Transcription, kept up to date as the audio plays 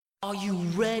Are you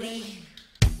ready?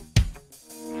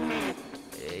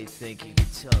 You think you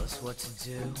could tell us what to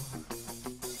do?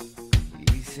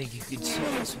 You think you could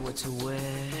tell us what to wear?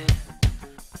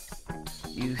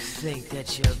 You think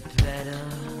that you're better?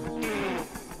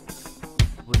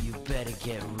 Well, you better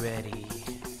get ready.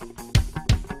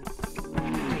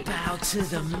 Bow to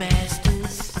the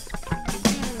masters.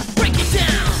 Break it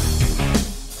down!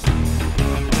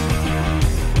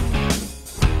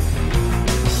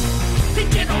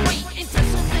 Degenerate into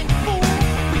something fool.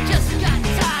 We just got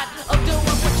tired of doing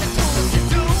what you told us to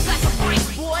do. That's a break,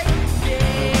 boy.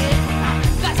 Yeah,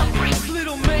 that's a break,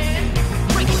 little man.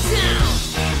 Break it down.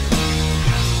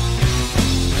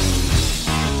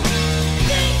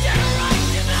 Degeneration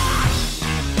up.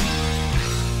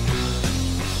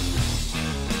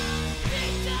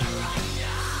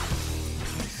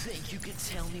 You think you could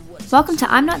tell me what? Welcome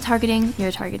to I'm Not Targeting,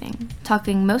 You're Targeting,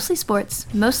 talking mostly sports,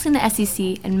 mostly in the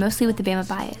SEC, and mostly with the Bama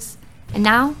bias. And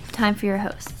now, time for your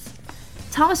hosts.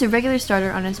 Tom was a regular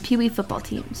starter on his Pee Wee football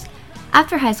teams.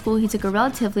 After high school, he took a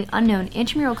relatively unknown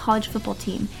intramural college football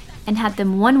team and had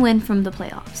them one win from the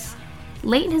playoffs.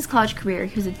 Late in his college career,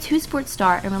 he was a two-sport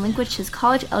star and relinquished his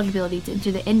college eligibility to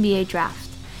enter the NBA draft.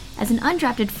 As an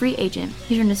undrafted free agent,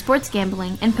 he turned to sports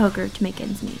gambling and poker to make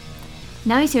ends meet.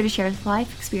 Now he's here to share his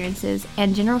life experiences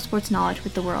and general sports knowledge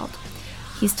with the world.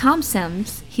 He's Tom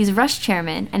Sims, he's Rush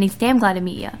chairman, and he's damn glad to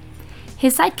meet ya.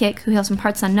 His sidekick, who hails from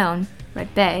parts unknown,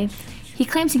 Red Bay, he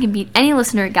claims he can beat any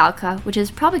listener at Galca, which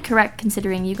is probably correct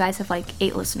considering you guys have like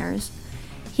 8 listeners.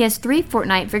 He has 3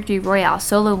 Fortnite Victory Royale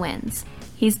solo wins.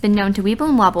 He's been known to weeble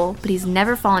and wobble, but he's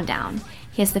never fallen down.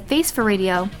 He has the face for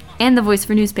radio and the voice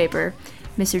for newspaper,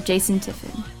 Mr. Jason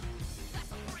Tiffin.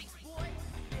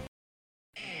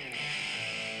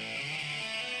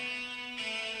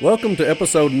 Welcome to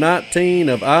episode 19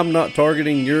 of I'm Not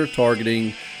Targeting, You're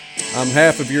Targeting. I'm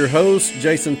half of your host,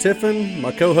 Jason Tiffin,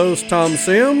 my co-host, Tom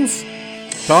Sims.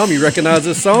 Tom, you recognize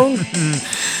this song?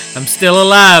 I'm still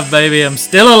alive, baby. I'm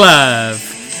still alive.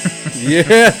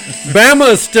 Yeah,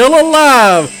 Bama is still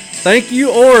alive. Thank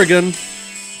you, Oregon,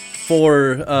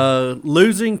 for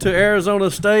losing to Arizona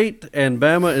State, and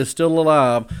Bama is still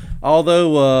alive.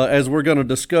 Although, as we're going to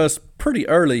discuss pretty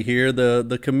early here,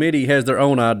 the committee has their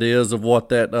own ideas of what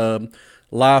that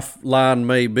lifeline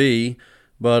may be.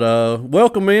 But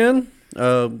welcome in.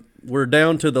 We're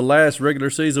down to the last regular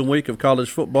season week of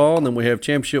college football, and then we have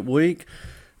championship week.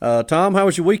 Tom, how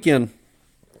was your weekend?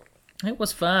 It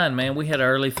was fine, man. We had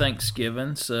early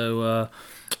Thanksgiving, so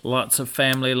lots of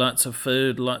family, lots of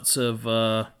food, lots of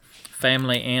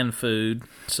family and food.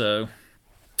 So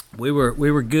we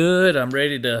were good. I'm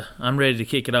ready to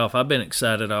kick it off. I've been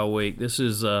excited all week. This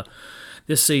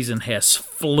season has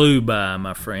flew by,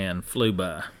 my friend. Flew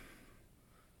by.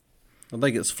 I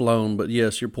think it's flown, but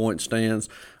yes, your point stands.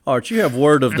 Art, you have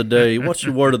word of the day. What's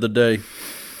your word of the day?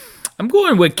 I'm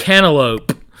going with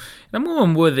cantaloupe. I'm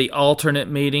going with the alternate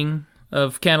meaning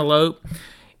of cantaloupe,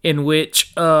 in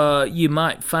which you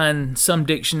might find some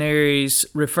dictionaries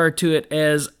refer to it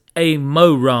as a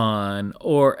moron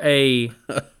or a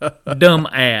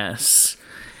dumbass.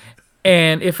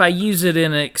 And if I use it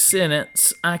in a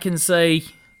sentence, I can say,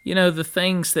 you know, the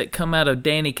things that come out of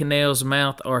Danny Cannell's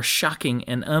mouth are shocking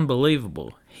and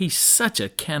unbelievable. He's such a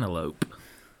cantaloupe.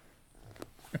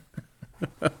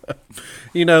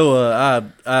 You know,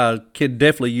 I can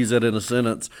definitely use that in a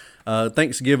sentence.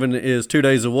 Thanksgiving is 2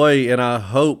 days away, and I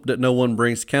hope that no one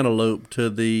brings cantaloupe to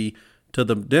the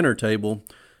dinner table,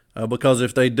 because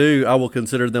if they do, I will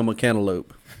consider them a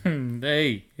cantaloupe.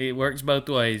 Hey, it works both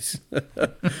ways.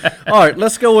 All right,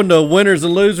 let's go into winners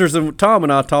and losers. And Tom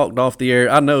and I talked off the air.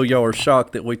 I know y'all are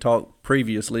shocked that we talked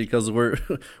previously because we're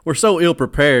so ill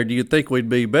prepared. You'd think we'd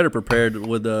be better prepared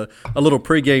with a little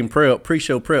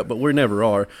pre-show prep, but we never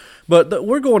are. But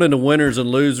we're going into winners and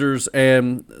losers,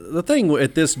 and the thing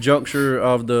at this juncture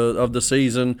of the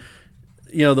season,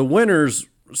 you know, the winners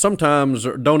sometimes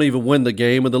don't even win the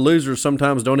game, and the losers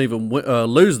sometimes don't even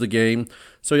lose the game.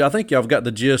 So I think y'all have got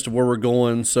the gist of where we're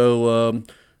going. So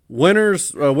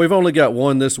winners, we've only got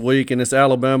one this week, and it's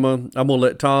Alabama. I'm going to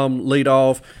let Tom lead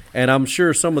off, and I'm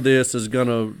sure some of this is going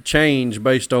to change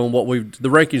based on what the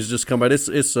rankings just come out.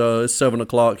 It's 7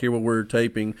 o'clock here when we're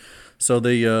taping. So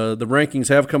the rankings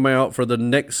have come out for the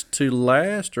next to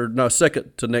last, or no,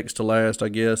 second to next to last, I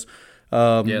guess.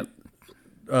 Yep.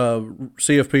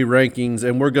 CFP rankings,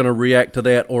 and we're going to react to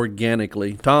that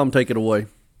organically. Tom, take it away.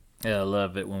 Yeah, I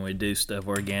love it when we do stuff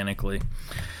organically.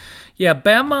 Yeah,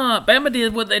 Bama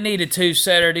did what they needed to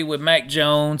Saturday with Mac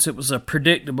Jones. It was a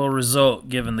predictable result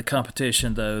given the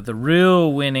competition, though. The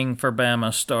real winning for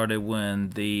Bama started when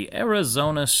the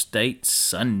Arizona State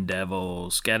Sun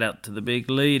Devils got out to the big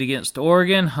lead against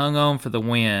Oregon, hung on for the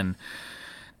win.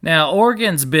 Now,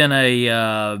 Oregon's been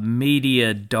a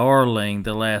media darling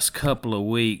the last couple of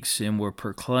weeks and were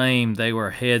proclaimed they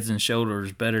were heads and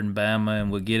shoulders better than Bama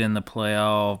and would get in the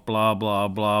playoff, blah, blah,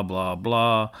 blah, blah,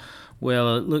 blah.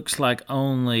 Well, it looks like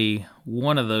only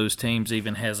one of those teams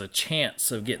even has a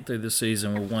chance of getting through the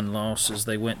season with one loss as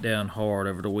they went down hard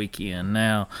over the weekend.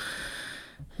 Now,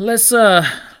 let's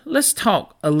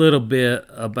talk a little bit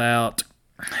about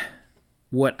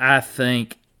what I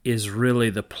think is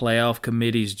really the playoff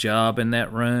committee's job in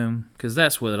that room, because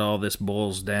that's what all this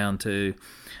boils down to.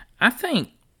 I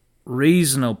think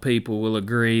reasonable people will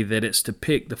agree that it's to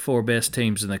pick the 4 best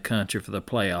teams in the country for the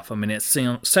playoff. I mean, it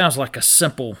sounds like a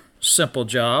simple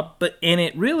job, and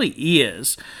it really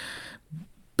is.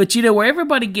 But, where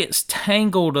everybody gets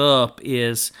tangled up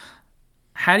is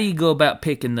how do you go about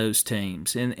picking those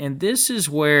teams? And this is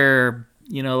where,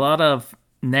 a lot of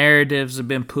narratives have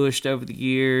been pushed over the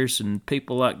years, and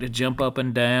people like to jump up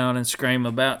and down and scream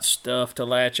about stuff to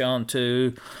latch on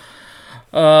to.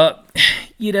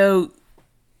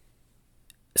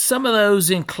 Some of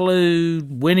those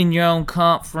include winning your own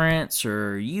conference,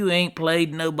 or you ain't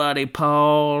played nobody,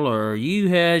 Paul, or you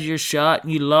had your shot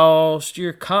and you lost,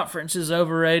 your conference is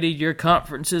overrated, your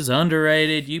conference is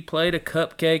underrated, you played a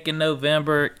cupcake in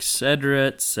November, etc.,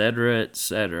 etc.,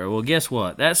 etc. Well, guess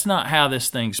what? That's not how this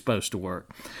thing's supposed to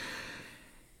work.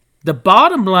 The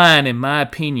bottom line, in my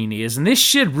opinion, is, and this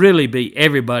should really be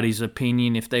everybody's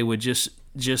opinion if they would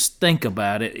just think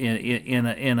about it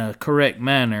in a correct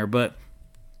manner, but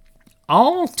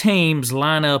all teams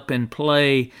line up and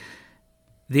play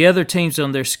the other teams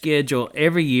on their schedule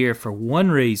every year for one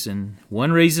reason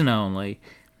only.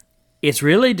 It's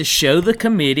really to show the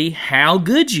committee how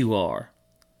good you are.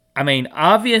 I mean,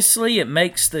 obviously it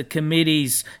makes the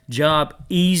committee's job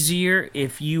easier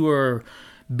if you are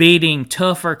beating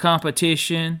tougher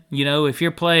competition. If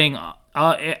you're playing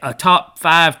a top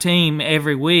 5 team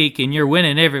every week and you're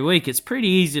winning every week, it's pretty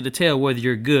easy to tell whether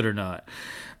you're good or not.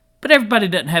 But everybody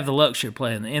doesn't have the luxury of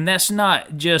playing. And that's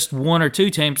not just 1 or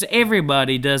 2 teams.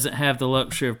 Everybody doesn't have the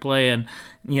luxury of playing,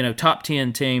 top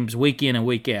 10 teams week in and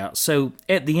week out. So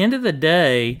at the end of the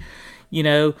day,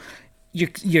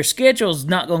 your schedule's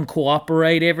not going to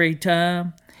cooperate every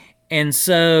time. And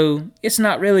so it's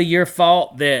not really your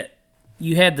fault that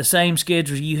you had the same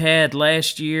schedule you had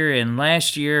last year, and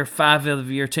last year 5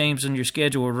 of your teams on your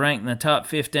schedule were ranked in the top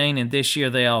 15, and this year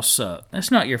they all suck.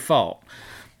 That's not your fault.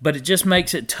 But it just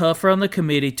makes it tougher on the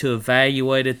committee to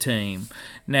evaluate a team.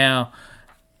 Now,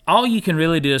 all you can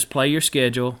really do is play your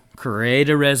schedule, create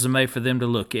a resume for them to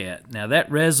look at. Now, that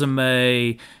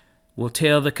resume will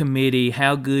tell the committee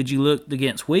how good you looked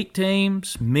against weak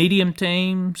teams, medium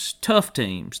teams, tough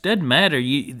teams. Doesn't matter.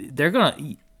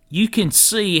 You can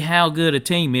see how good a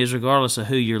team is regardless of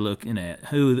who you're looking at,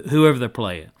 whoever they're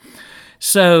playing.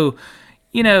 So,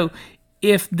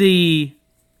 if the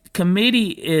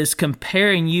committee is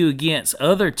comparing you against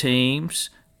other teams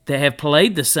that have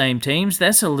played the same teams,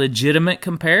 that's a legitimate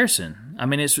comparison. I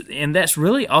mean, and that's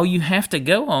really all you have to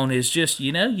go on is just,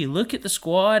 you look at the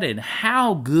squad and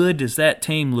how good does that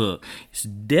team look. It's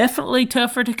definitely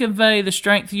tougher to convey the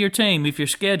strength of your team if your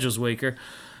schedule's weaker,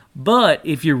 but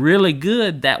if you're really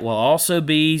good, that will also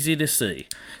be easy to see.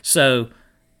 So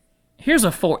here's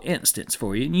a for instance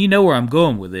for you, and you know where I'm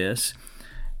going with this.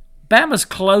 Bama's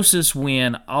closest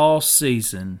win all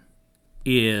season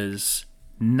is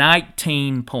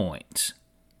 19 points.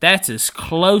 That's as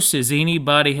close as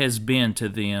anybody has been to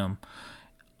them,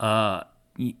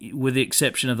 with the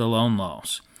exception of the lone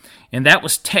loss. And that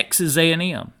was Texas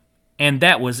A&M, and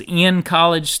that was in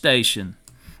College Station.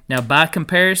 Now, by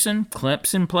comparison,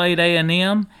 Clemson played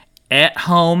A&M at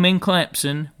home in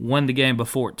Clemson, won the game by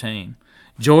 14.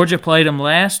 Georgia played them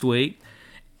last week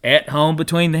at home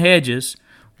between the hedges,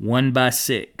 won by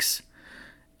 6.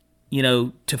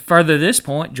 To further this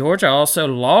point, Georgia also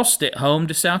lost at home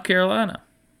to South Carolina.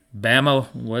 Bama,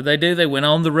 what did they do? They went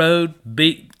on the road,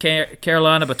 beat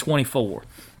Carolina by 24.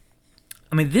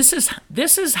 I mean, this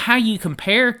is how you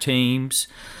compare teams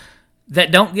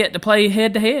that don't get to play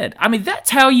head-to-head. I mean,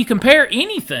 that's how you compare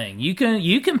anything. You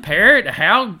compare it to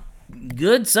how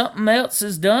good something else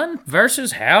is done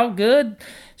versus how good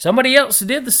somebody else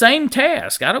did the same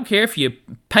task. I don't care if you're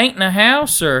painting a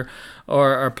house or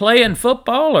playing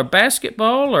football or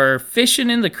basketball or fishing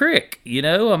in the creek.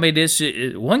 I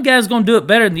mean, one guy's going to do it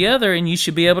better than the other, and you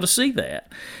should be able to see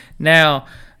that. Now,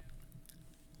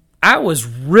 I was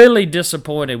really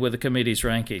disappointed with the committee's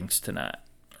rankings tonight.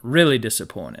 Really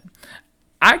disappointed.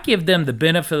 I give them the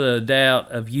benefit of the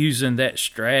doubt of using that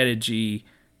strategy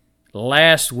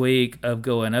last week of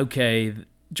going, okay,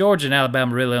 Georgia and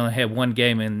Alabama really only had one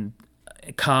game in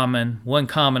common, one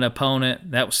common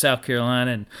opponent. That was South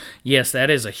Carolina. And yes, that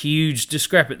is a huge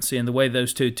discrepancy in the way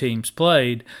those two teams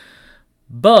played.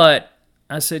 But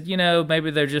I said,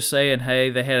 maybe they're just saying, hey,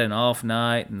 they had an off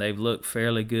night and they've looked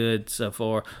fairly good so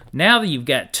far. Now that you've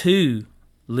got two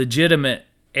legitimate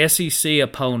SEC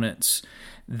opponents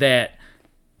that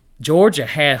Georgia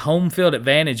had home field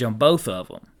advantage on both of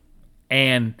them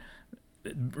and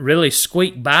really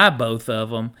squeaked by both of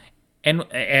them and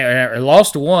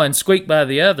lost one, squeaked by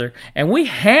the other, and we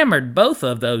hammered both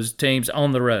of those teams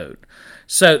on the road.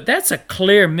 So that's a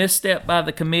clear misstep by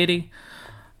the committee.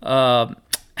 I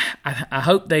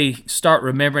hope they start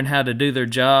remembering how to do their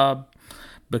job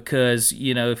because,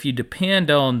 if you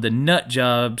depend on the nut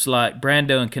jobs like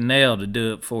Brando and Cannell to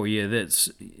do it for you,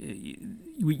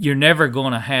 you're never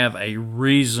going to have a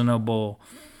reasonable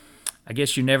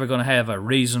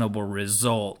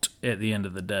result at the end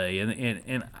of the day.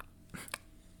 And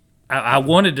I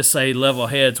wanted to say level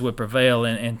heads would prevail,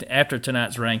 and after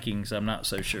tonight's rankings, I'm not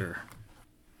so sure.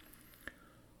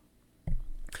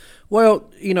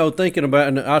 Well, thinking about,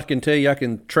 and I can tell you I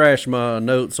can trash my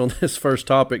notes on this first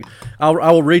topic. I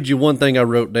will read you one thing I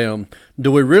wrote down. Do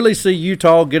we really see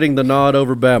Utah getting the nod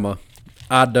over Bama?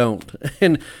 I don't.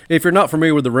 And if you're not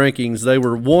familiar with the rankings, they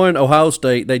were 1, Ohio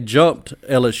State. They jumped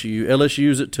LSU.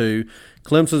 LSU's at 2.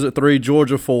 Clemson's at 3.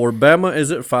 Georgia 4. Bama is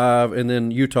at 5. And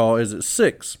then Utah is at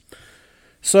 6.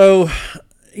 So,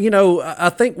 I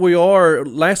think we are.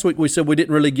 Last week we said we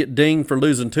didn't really get dinged for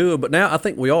losing Tua, but now I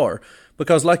think we are.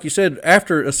 Because like you said,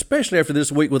 especially after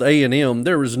this week with A&M,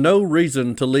 there is no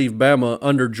reason to leave Bama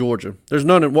under Georgia. There's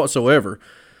none whatsoever.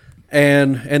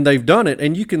 And they've done it.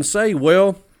 And you can say,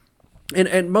 well,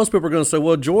 and most people are going to say,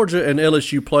 well, Georgia and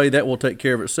LSU play, that will take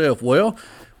care of itself. Well,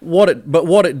 what it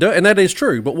does, and that is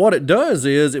true, but what it does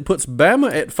is it puts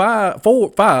Bama at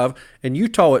 5 and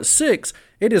Utah at 6.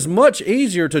 It is much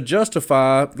easier to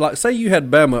justify, like say you had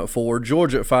Bama at 4,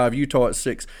 Georgia at 5, Utah at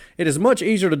 6. It is much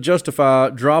easier to justify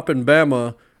dropping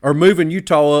Bama or moving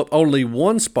Utah up only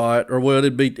one spot, or well,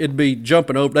 it'd be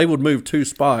jumping over. They would move 2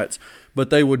 spots,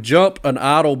 but they would jump an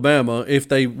idle Bama if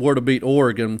they were to beat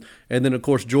Oregon, and then of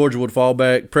course Georgia would fall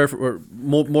back,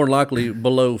 more likely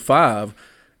below 5,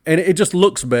 and it just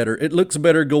looks better. It looks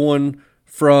better going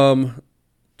from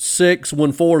 6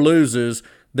 when 4 loses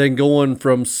than going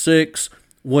from 6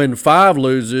 when 5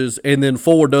 loses and then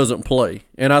 4 doesn't play.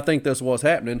 And I think that's what's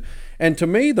happening. And to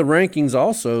me, the rankings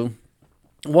also,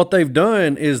 what they've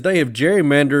done is they have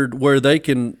gerrymandered where they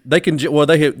can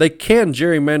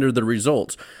gerrymander the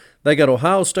results. They got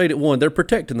Ohio State at 1. They're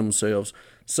protecting themselves.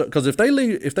 So because if they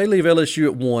leave LSU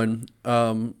at 1,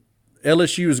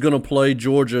 LSU is going to play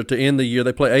Georgia to end the year.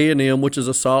 They play A&M, which is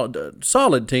a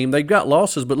solid team. They've got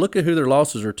losses, but look at who their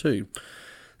losses are to.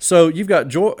 So you've got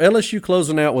LSU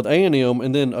closing out with A&M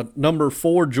and then number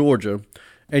 4 Georgia,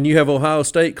 and you have Ohio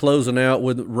State closing out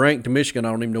with ranked Michigan. I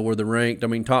don't even know where they're ranked. I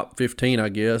mean, top 15, I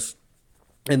guess.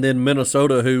 And then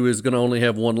Minnesota, who is going to only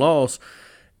have 1 loss.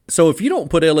 So if you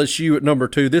don't put LSU at number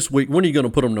 2 this week, when are you going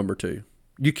to put them number 2?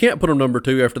 You can't put them number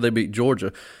 2 after they beat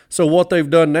Georgia. So what they've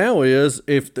done now is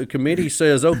if the committee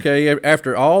says, okay,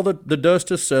 after all the dust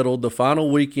has settled, the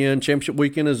final weekend, championship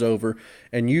weekend is over,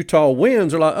 and Utah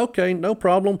wins, they're like, okay, no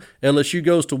problem. LSU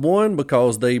goes to 1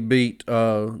 because they beat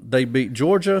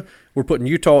Georgia. We're putting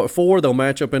Utah at 4. They'll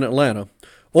match up in Atlanta.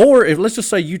 Or if let's just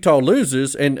say Utah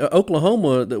loses, and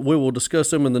Oklahoma, that we will discuss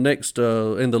them in the next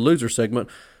in the loser segment.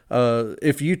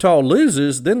 If Utah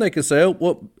loses, then they can say, oh,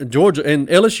 well, Georgia and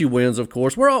LSU wins, of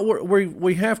course.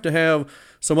 We have to have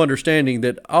some understanding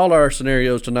that all our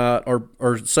scenarios tonight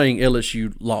are saying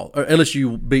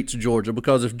LSU beats Georgia,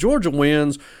 because if Georgia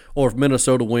wins or if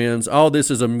Minnesota wins, all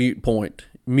this is a mute point.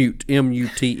 Mute,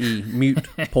 M-U-T-E, mute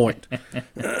point.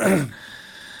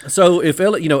 So if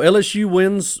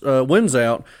LSU wins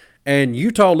out, and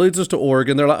Utah loses to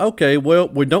Oregon, they're like, okay, well,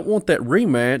 we don't want that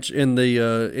rematch in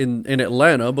the in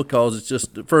Atlanta because it's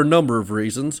just for a number of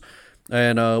reasons.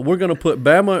 And we're going to put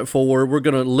Bama at 4. We're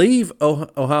going to leave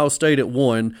Ohio State at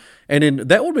 1. And then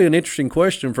that would be an interesting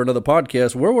question for another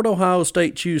podcast. Where would Ohio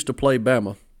State choose to play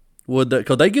Bama?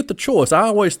 Because they get the choice. I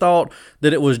always thought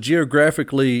that it was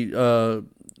geographically. I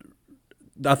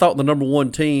thought the number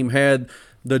 1 team had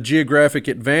the geographic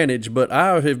advantage, but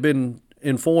I have been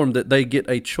informed that they get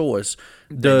a choice.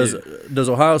 Does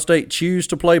Ohio State choose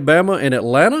to play Bama in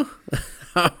Atlanta?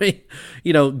 I mean,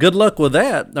 good luck with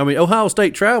that. I mean, Ohio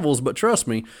State travels, but trust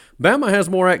me, Bama has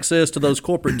more access to those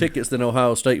corporate tickets than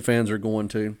Ohio State fans are going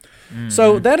to.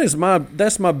 So that's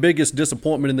my biggest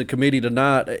disappointment in the committee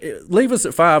tonight. Leave us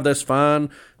at 5, that's fine,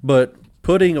 but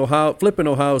flipping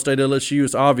Ohio State LSU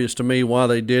is obvious to me why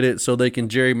they did it, so they can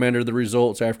gerrymander the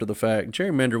results after the fact.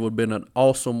 Gerrymander would have been an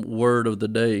awesome word of the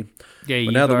day. Yeah, but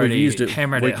you've now that we've already used it,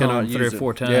 hammered we it cannot home 3 or use it.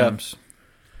 4 times.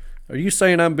 Yeah. Are you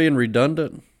saying I'm being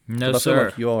redundant? No, 'Cause I feel sir.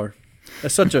 like you are.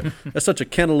 That's such a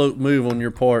cantaloupe move on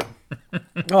your part.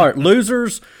 All right,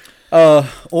 losers.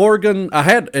 Oregon,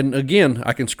 and again,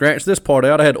 I can scratch this part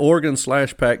out. I had Oregon /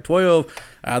 Pac-12.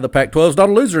 The Pac-12 is not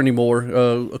a loser anymore,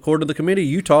 according to the committee.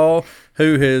 Utah,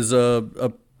 who has a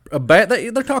bad.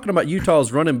 They're talking about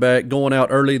Utah's running back going out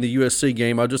early in the USC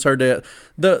game. I just heard that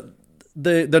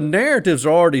the narratives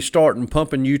are already starting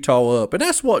pumping Utah up, and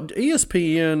that's what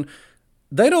ESPN.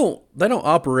 They don't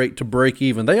operate to break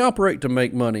even. They operate to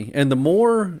make money, and the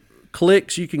more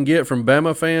clicks you can get from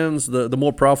Bama fans, the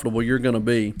more profitable you're going to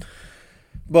be.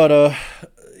 But,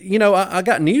 I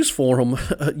got news for them.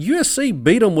 USC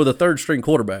beat them with a third-string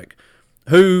quarterback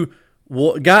who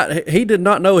he did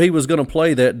not know he was going to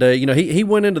play that day. He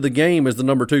went into the game as the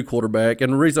number 2 quarterback,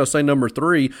 and the reason I say number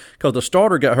 3, because the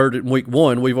starter got hurt in week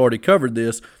 1. We've already covered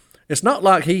this. It's not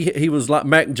like he was like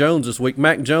Mac Jones this week.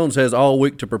 Mac Jones has all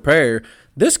week to prepare.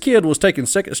 This kid was taking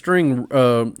second-string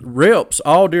reps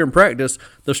all during practice.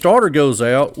 The starter goes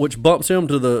out, which bumps him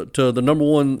to the number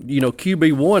 1,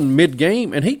 QB1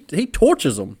 mid-game, and he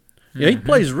torches them. Yeah, he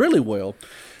plays really well.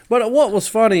 But what was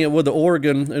funny with the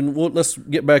Oregon, and let's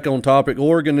get back on topic.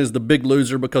 Oregon is the big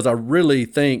loser because I really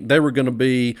think they were going to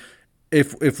be,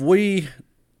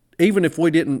 even if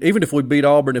we beat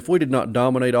Auburn, if we did not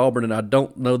dominate Auburn, and I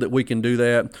don't know that we can do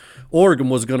that, Oregon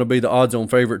was going to be the odds-on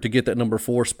favorite to get that number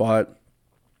 4 spot.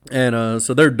 And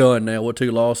so they're done now with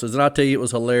 2 losses. And I tell you, it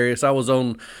was hilarious. I was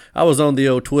on the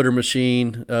old Twitter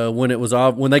machine when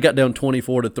they got down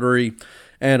 24-3.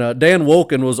 And Dan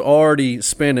Wolken was already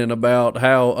spinning about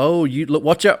how,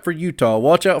 watch out for Utah,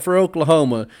 watch out for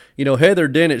Oklahoma. Heather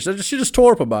Dinich, she just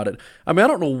tore up about it. I mean, I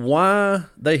don't know why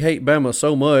they hate Bama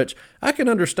so much. I can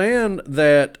understand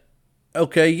that,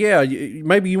 okay, yeah,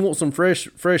 maybe you want some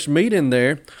fresh meat in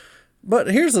there.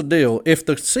 But here's the deal. If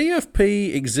the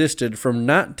CFP existed from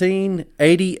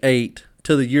 1988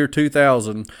 to the year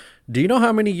 2000, do you know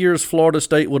how many years Florida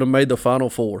State would have made the Final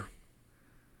Four?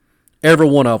 Every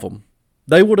one of them.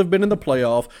 They would have been in the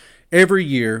playoff every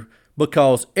year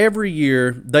because every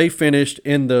year they finished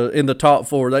in the top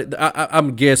 4.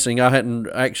 I'm guessing. I hadn't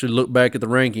actually looked back at the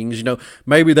rankings.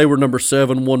 Maybe they were number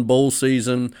 7 one bowl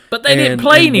season. But they didn't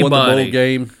play anybody. Won the bowl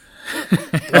game.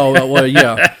 Oh, well,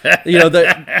 yeah.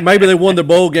 Maybe they won the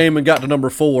bowl game and got to number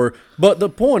 4. But the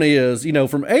point is,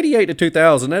 from 88 to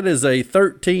 2000, that is a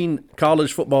 13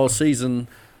 college football season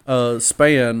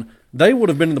span. They would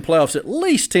have been in the playoffs at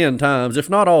least 10 times, if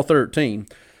not all 13.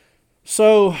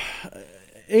 So,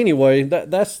 anyway,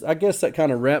 that's I guess that kind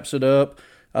of wraps it up.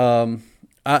 And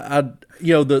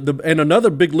another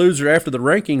big loser after the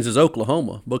rankings is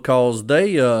Oklahoma because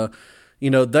they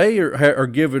they are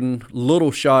given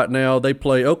little shot now. They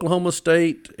play Oklahoma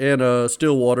State and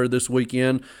Stillwater this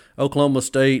weekend. Oklahoma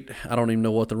State, I don't even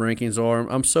know what the rankings are.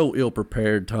 I'm so ill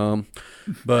prepared, Tom.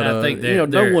 But I think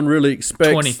no one really expects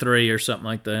 23 or something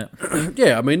like that.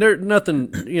 Yeah, I mean they're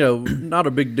nothing. Not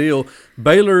a big deal.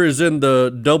 Baylor is in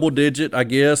the double digit, I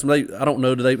guess. I don't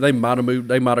know. They might have moved.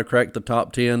 They might have cracked the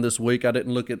top 10 this week. I just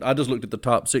looked at the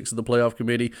top 6 of the playoff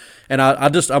committee, and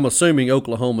I'm assuming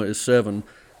Oklahoma is 7.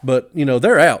 But,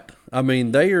 they're out. I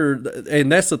mean,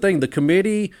 and that's the thing. The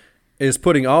committee is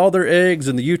putting all their eggs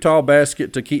in the Utah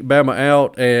basket to keep Bama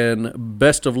out, and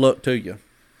best of luck to you.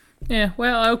 Yeah,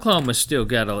 well, Oklahoma's still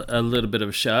got a little bit of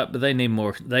a shot, but they need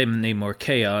more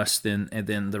chaos than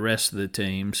the rest of the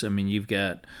teams. I mean, you've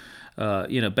got,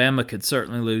 Bama could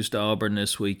certainly lose to Auburn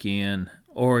this weekend.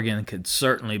 Oregon could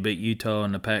certainly beat Utah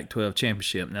in the Pac-12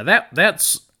 championship. Now,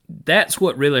 that's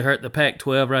what really hurt the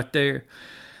Pac-12 right there.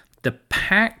 The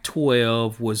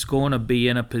Pac-12 was going to be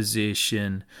in a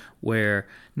position where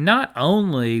not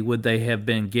only would they have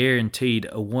been guaranteed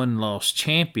a one-loss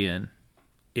champion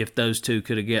if those two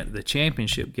could have got the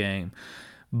championship game,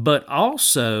 but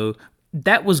also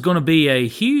that was going to be a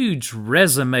huge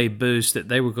resume boost that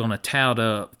they were going to tout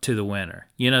up to the winner.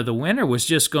 The winner was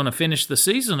just going to finish the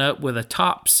season up with a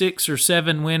top 6 or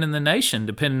 7 win in the nation,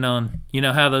 depending on,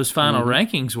 how those final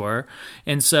rankings were.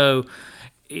 And so,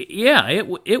 yeah,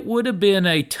 it would have been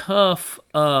a tough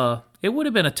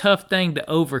thing to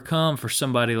overcome for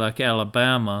somebody like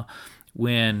Alabama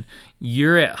when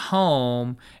you're at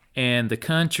home and the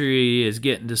country is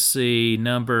getting to see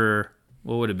number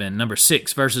what would have been number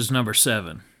 6 versus number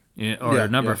 7. Or Yeah,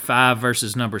 number yeah. 5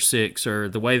 versus number 6, or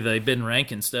the way they've been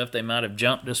ranking stuff, they might have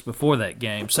jumped us before that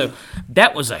game. So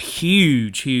that was a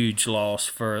huge loss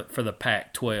for the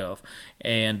Pac-12,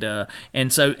 and now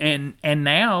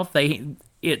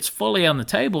it's fully on the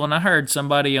table. And I heard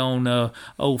somebody on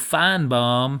old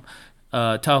Feinbaum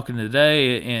talking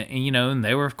today, and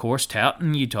they were of course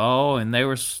touting Utah, and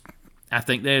I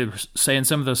think they were saying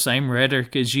some of the same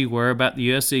rhetoric as you were about the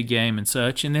USC game and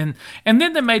such. And then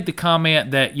they made the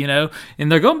comment that,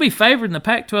 and they're going to be favored in the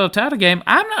Pac-12 title game.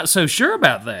 I'm not so sure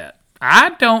about that. I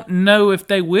don't know if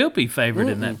they will be favored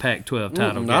in that Pac-12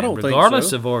 title game, I don't think regardless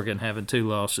so. of Oregon having 2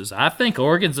 losses. I think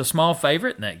Oregon's a small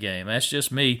favorite in that game. That's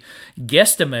just me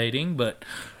guesstimating, but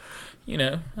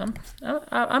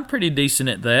I'm pretty decent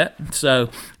at that. So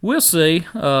we'll see.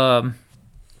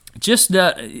 Just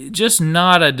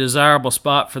not a desirable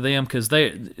spot for them, because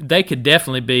they could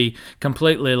definitely be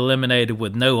completely eliminated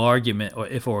with no argument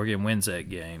if Oregon wins that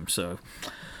game. So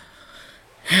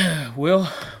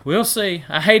we'll see.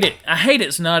 I hate it.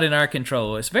 It's not in our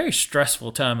control. It's a very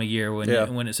stressful time of year when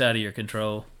it's out of your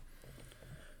control.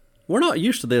 We're not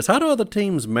used to this. How do other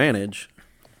teams manage?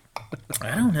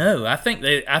 I don't know. I think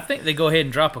they go ahead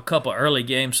and drop a couple early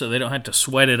games so they don't have to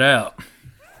sweat it out.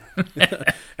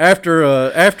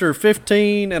 After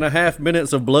 15 and a half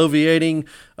minutes of bloviating,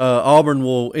 Auburn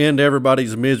will end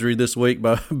everybody's misery this week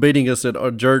by beating us at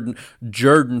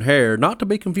Jordan Hare, not to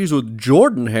be confused with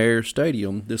Jordan Hare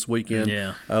Stadium this weekend.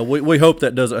 Yeah. We hope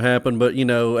that doesn't happen, but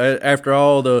after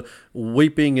all the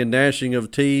weeping and gnashing of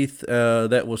teeth,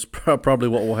 that was probably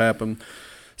what will happen.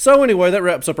 So anyway, that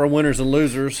wraps up our winners and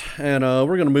losers, and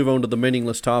we're going to move on to the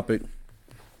meaningless topic.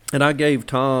 And I gave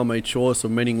Tom a choice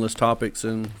of meaningless topics,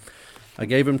 and I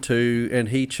gave him 2, and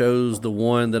he chose the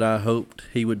one that I hoped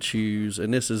he would choose.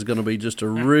 And this is going to be just a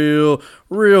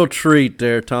real treat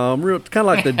there, Tom. Kind of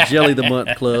like the Jelly of the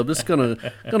Month Club. This is going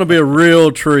to be a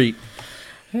real treat.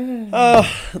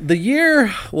 The year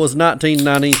was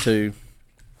 1992.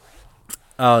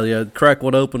 Oh, yeah, crack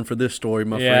one open for this story,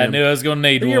 my friend. Yeah, I knew I was going to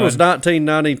need The one. year was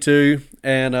 1992,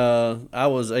 and I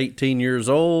was 18 years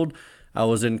old. I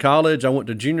was in college. I went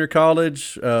to junior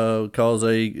college because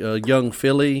a young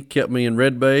filly kept me in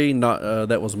Red Bay.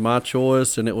 That was my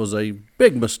choice, and it was a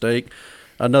big mistake.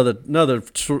 Another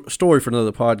story for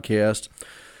another podcast.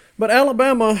 But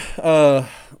Alabama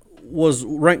was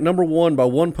ranked number 1 by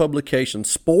one publication,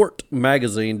 Sport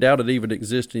Magazine. Doubt it even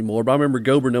exists anymore. But I remember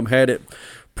Gobernum had it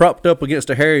propped up against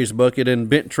a Harry's bucket in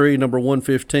Bent Tree number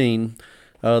 115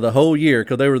 the whole year,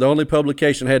 because they were the only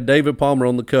publication that had David Palmer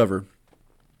on the cover.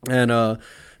 And,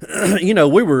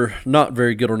 we were not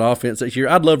very good on offense this year.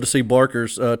 I'd love to see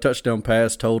Barker's touchdown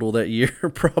pass total that year,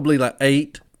 probably like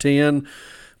 8, 10.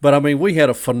 But, I mean, we had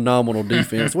a phenomenal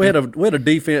defense. we had a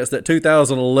defense that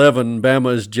 2011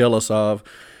 Bama is jealous of.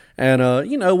 And,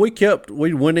 we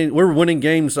were winning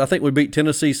games. I think we beat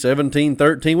Tennessee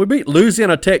 17-13. We beat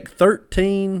Louisiana Tech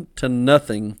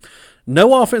 13-0.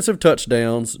 No offensive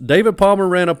touchdowns. David Palmer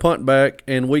ran a punt back,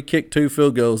 and we kicked 2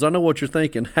 field goals. I know what you're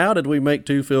thinking. How did we make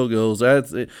 2 field goals?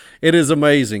 It is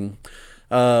amazing.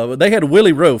 They had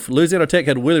Willie Roaf. Louisiana Tech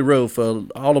had Willie Roaf,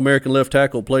 All-American left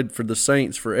tackle, played for the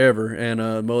Saints forever. And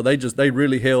they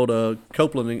really held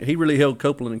Copeland. He really held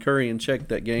Copeland and Curry in check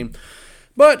that game.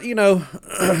 But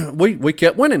we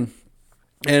kept winning,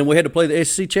 and we had to play the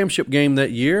SEC championship game that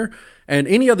year. And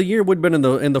any other year we'd been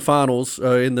in the finals,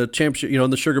 in the championship, in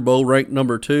the Sugar Bowl, ranked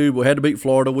number 2. We had to beat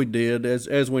Florida. We did,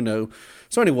 as we know.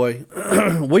 So anyway,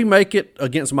 we make it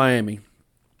against Miami,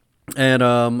 and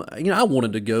I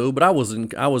wanted to go, but I was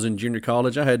in junior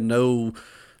college. I had no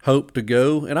hope to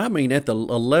go, and I mean at the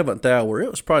 11th hour,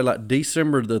 it was probably like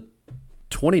December the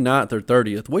 29th or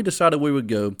 30th. We decided we would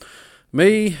go.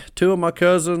 Me, 2 of my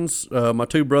cousins, my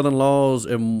 2 brother-in-laws,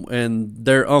 and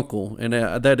their uncle. And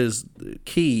that is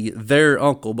key, their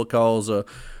uncle, because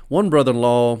one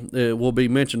brother-in-law will be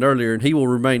mentioned earlier, and he will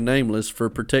remain nameless for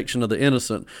protection of the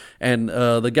innocent. And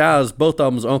the guy's, both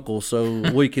of them's uncles, so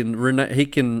he can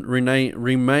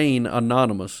remain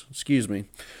anonymous. Excuse me.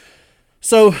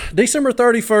 So, December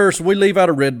 31st, we leave out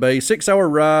of Red Bay, 6-hour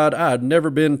ride. I had never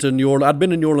been to New Orleans. I'd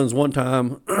been in New Orleans one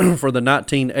time for the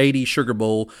 1980 Sugar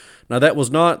Bowl. Now, that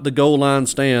was not the goal line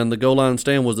stand. The goal line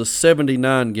stand was the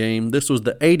 79 game. This was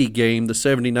the 80 game, the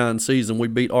 79 season. We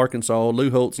beat Arkansas. Lou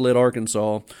Holtz led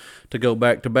Arkansas to go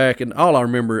back-to-back. And all I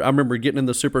remember getting in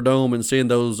the Superdome and seeing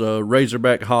those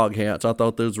Razorback hog hats. I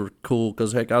thought those were cool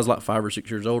because, heck, I was like 5 or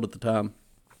 6 years old at the time.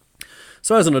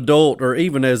 So, as an adult, or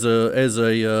even as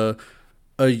a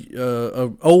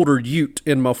older Ute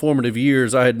in my formative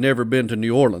years, I had never been to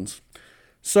New Orleans.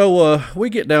 So we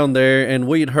get down there, and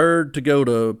we'd heard to go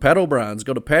to Pat O'Brien's,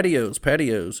 go to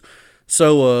Patios.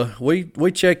 So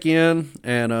we check in,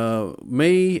 and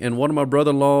me and one of my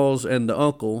brother-in-laws and the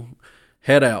uncle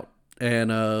head out.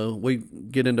 And we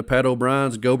get into Pat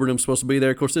O'Brien's. Gobernham's supposed to be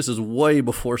there. Of course, this is way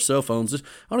before cell phones. I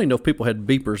don't even know if people had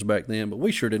beepers back then, but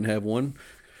we sure didn't have one.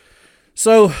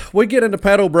 So we get into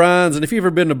Pat O'Brien's, and if you've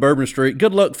ever been to Bourbon Street,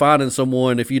 good luck finding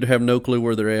someone if you have no clue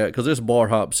where they're at, because it's bar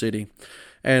hop city.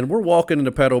 And we're walking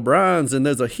into Pat O'Brien's, and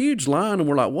there's a huge line, and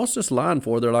we're like, what's this line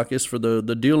for? They're like, it's for the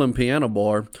Deal and Piano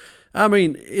Bar. I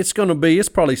mean, it's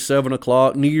probably 7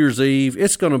 o'clock, New Year's Eve.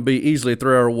 It's going to be easily a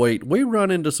 3-hour wait. We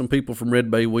run into some people from Red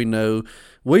Bay we know.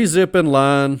 We zip in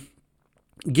line,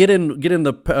 get in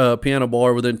the piano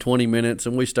bar within 20 minutes,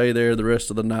 and we stay there the rest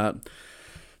of the night.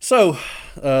 So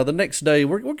the next day,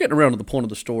 we're getting around to the point of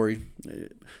the story.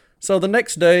 So the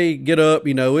next day, get up,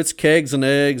 it's kegs and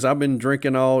eggs. I've been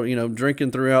drinking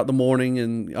throughout the morning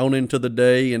and on into the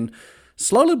day. And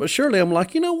slowly but surely, I'm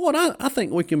like, you know what? I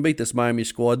think we can beat this Miami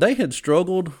squad. They had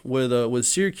struggled with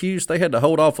Syracuse. They had to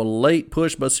hold off a late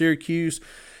push by Syracuse.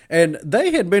 And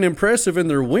they had been impressive in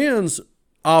their wins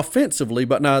offensively,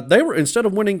 but now they were, instead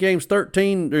of winning games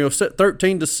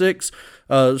 13-6,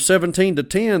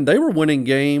 17-10, they were winning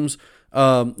games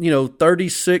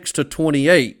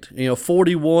 36-28,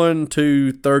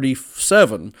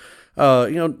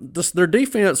 41-37. Their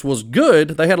defense was good.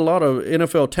 They had a lot of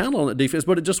NFL talent on that defense,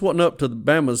 but it just wasn't up to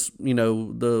Bama's,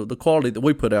 the quality that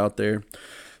we put out there.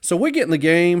 So we get in the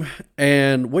game,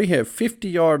 and we have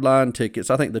 50-yard line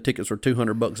tickets. I think the tickets were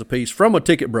 $200 a piece from a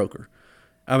ticket broker.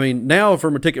 I mean, now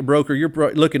from a ticket broker, you're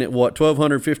looking at what,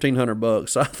 $1,200, $1,500.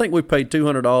 So I think we paid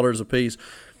 $200 a piece.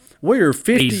 We are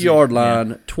 50-yard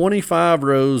line, 25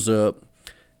 rows up,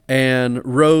 and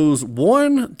rows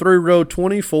 1 through row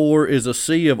 24 is a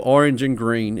sea of orange and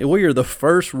green. We are the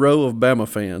first row of Bama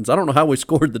fans. I don't know how we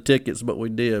scored the tickets, but we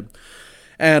did.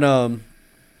 And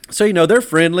so they're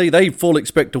friendly. They fully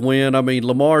expect to win. I mean,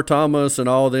 Lamar Thomas and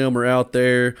all of them are out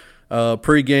there.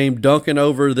 Pre-game dunking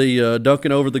over the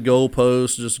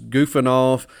goalpost, just goofing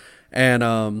off,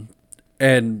 and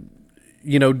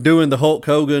doing the Hulk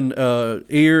Hogan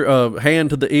hand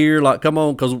to the ear, like, come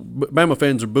on, because Bama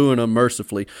fans are booing them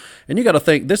mercifully. And you got to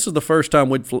think, this is the first time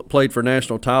we'd played for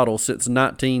national title since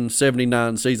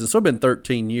 1979 season, so it's been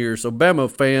 13 years. So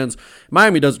Bama fans,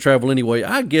 Miami doesn't travel anyway,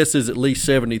 I guess is at least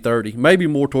 70-30, maybe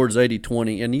more towards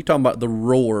 80-20. And you talking about the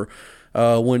roar.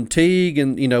 When Teague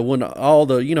and when all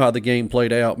the how the game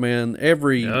played out, man,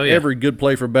 every good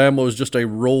play for Bama was just a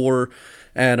roar,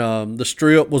 and the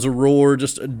strip was a roar,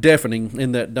 just deafening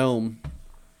in that dome.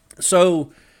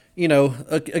 So,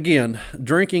 again,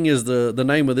 drinking is the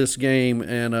name of this game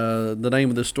and the name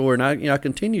of this story. And I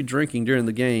continued drinking during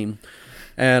the game,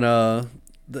 and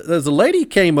there's a lady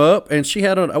came up and she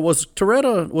had was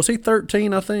Toretta, was he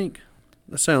 13? I think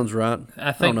that sounds right.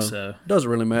 I think so. Doesn't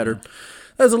really matter.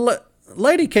 There's a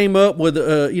lady came up with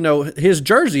his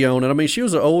jersey on it. I mean, she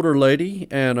was an older lady,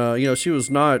 and she was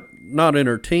not in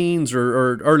her teens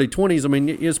or early 20s. I mean,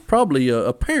 it's probably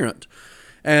a parent.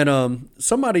 And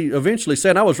somebody eventually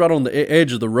said, I was right on the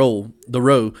edge of the row,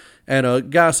 and a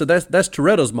guy said, that's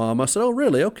Toretta's mom. I said, oh,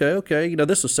 really? Okay.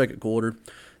 This is second quarter.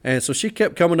 And so she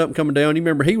kept coming up and coming down. You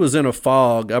remember, he was in a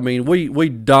fog. I mean, we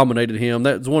dominated him.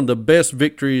 That's one of the best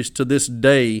victories to this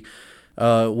day,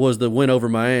 was the win over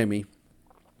Miami.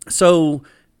 So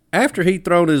after he'd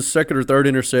thrown his second or third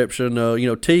interception,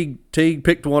 Teague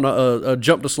picked one,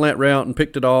 jumped a slant route and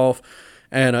picked it off,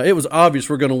 and it was obvious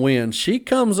we're going to win. She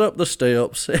comes up the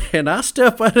steps, and I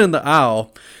step out in the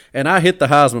aisle, and I hit the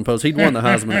Heisman pose. He'd won the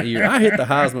Heisman that year. I hit the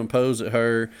Heisman pose at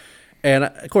her, and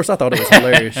of course I thought it was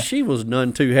hilarious. She was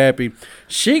none too happy.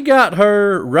 She got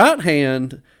her right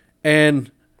hand, and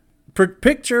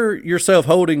picture yourself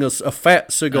holding a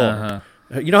fat cigar.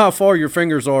 You know how far your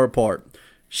fingers are apart.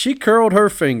 She curled her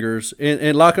fingers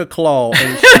in like a claw,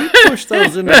 and she pushed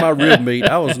those into my rib meat.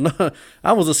 I was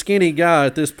a skinny guy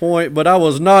at this point, but I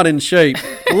was not in shape.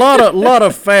 A lot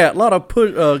of fat, a lot of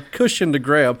cushion to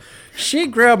grab. She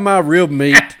grabbed my rib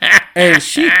meat, and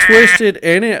she twisted,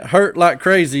 and it hurt like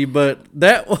crazy. But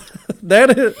that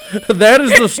is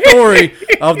the story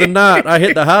of the night. I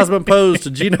hit the Heisman pose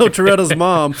to Gino Toretta's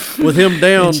mom with him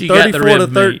down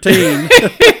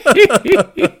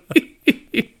 34-13.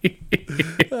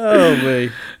 Oh,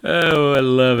 me. Oh, I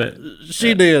love it.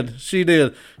 She did. She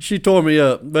tore me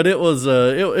up, but it was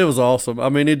awesome. I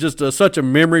mean, it just such a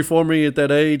memory for me at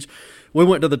that age. We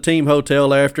went to the team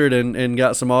hotel after it and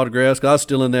got some autographs. 'Cause I was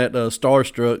still in that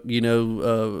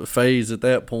starstruck, phase at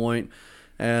that point.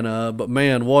 And but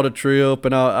man, what a trip!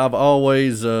 And I've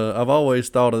always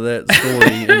thought of that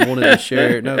story and wanted to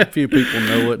share it. Now a few people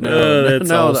know it now. That's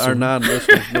now awesome. our 9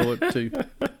 listeners know it too.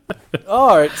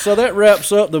 All right, so that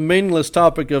wraps up the meaningless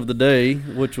topic of the day,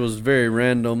 which was very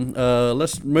random.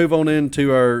 Let's move on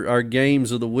into our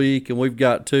games of the week, and we've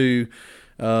got 2.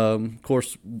 Of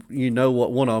course, you know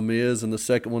what one of them is, and the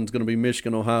second one's going to be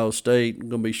Michigan, Ohio State. Going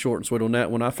to be short and sweet on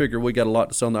that one. I figure we got a lot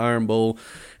to say on the Iron Bowl.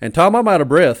 And Tom, I'm out of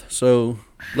breath, so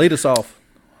lead us off.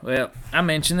 Well, I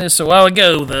mentioned this a while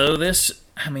ago, though. This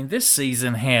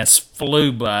season has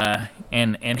flew by,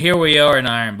 and here we are in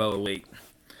Iron Bowl week.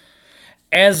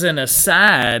 As an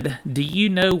aside, do you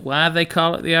know why they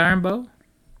call it the Iron Bowl?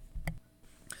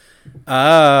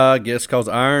 I guess because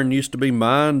iron used to be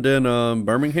mined in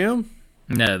Birmingham.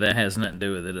 No, that has nothing to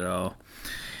do with it at all.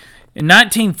 In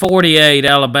 1948,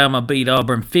 Alabama beat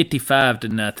Auburn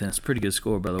 55-0. It's a pretty good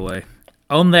score, by the way.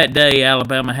 On that day,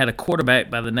 Alabama had a quarterback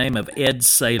by the name of Ed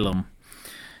Salem.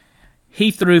 He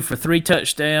threw for 3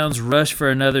 touchdowns, rushed for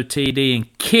another TD,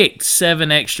 and kicked 7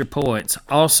 extra points.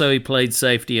 Also, he played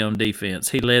safety on defense.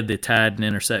 He led the Tide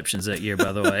in interceptions that year,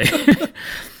 by the way.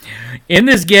 In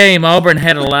this game, Auburn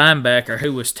had a linebacker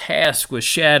who was tasked with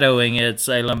shadowing Ed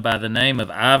Salem by the name of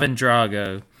Ivan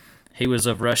Drago. He was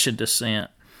of Russian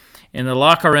descent. In the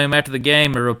locker room after the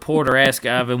game, a reporter asked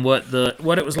Ivan what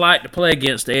it was like to play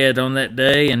against Ed on that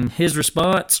day, and his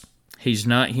response, "He's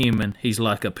not human. He's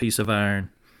like a piece of iron."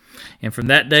 And from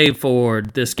that day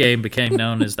forward, this game became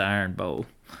known as the Iron Bowl.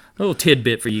 A little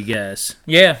tidbit for you guys.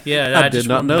 Yeah, I did just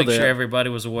not wanted know to make that. sure everybody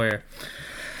was aware.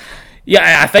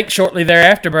 Yeah, I think shortly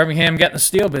thereafter, Birmingham got in the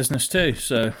steel business too.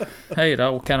 So, hey, it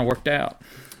all kind of worked out.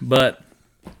 But,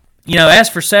 as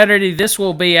for Saturday, this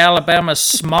will be Alabama's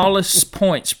smallest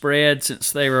point spread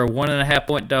since they were a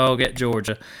 1.5-point dog at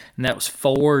Georgia, and that was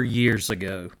 4 years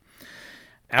ago.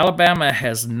 Alabama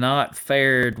has not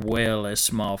fared well as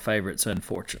small favorites,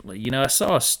 unfortunately. I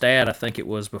saw a stat, I think it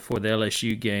was before the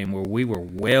LSU game, where we were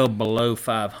well below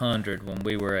 500 when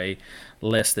we were a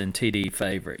less than TD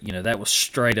favorite. That was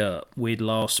straight up. We'd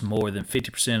lost more than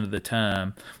 50% of the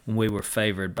time when we were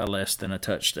favored by less than a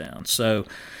touchdown. So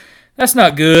that's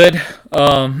not good.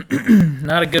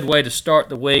 Not a good way to start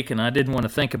the week, and I didn't want to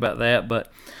think about that,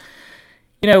 but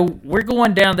we're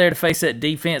going down there to face that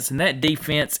defense, and that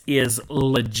defense is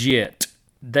legit.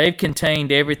 They've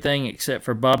contained everything except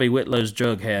for Bobby Whitlow's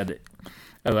drug habit.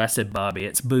 Oh, I said Bobby.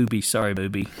 It's Booby. Sorry,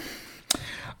 Booby.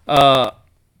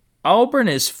 Auburn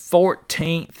is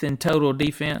 14th in total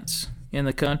defense in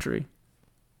the country.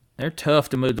 They're tough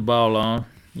to move the ball on,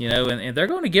 and they're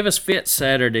going to give us fits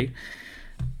Saturday.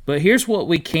 But here's what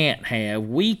we can't have.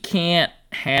 We can't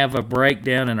have a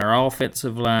breakdown in our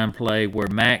offensive line play where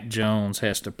Mac Jones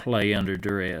has to play under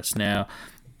duress. Now,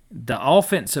 the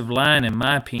offensive line, in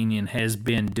my opinion, has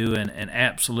been doing an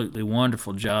absolutely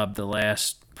wonderful job the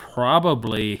last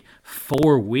probably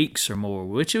 4 weeks or more,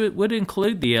 which would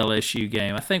include the LSU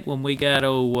game. I think when we got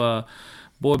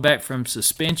boy back from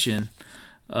suspension,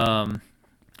 I'm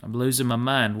losing my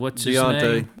mind. What's his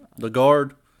name? The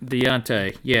guard.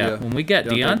 Deontay, yeah. When we got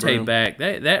Deontay back,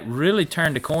 that really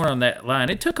turned the corner on that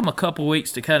line. It took them a couple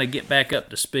weeks to kind of get back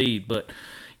up to speed, but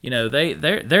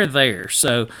they're there.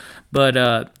 So, but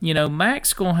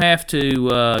Mac's gonna have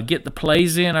to get the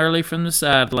plays in early from the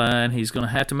sideline. He's gonna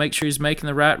have to make sure he's making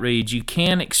the right reads. You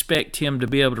can't expect him to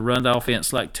be able to run the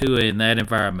offense like Tua in that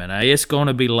environment. It's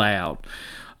gonna be loud,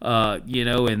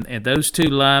 and those 2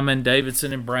 linemen,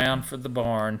 Davidson and Brown for the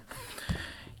barn.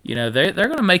 They're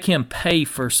going to make him pay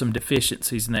for some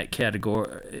deficiencies in that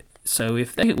category. So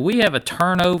if we have a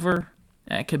turnover,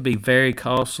 that could be very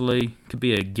costly. Could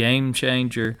be a game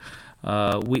changer.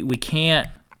 We can't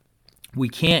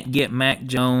get Mac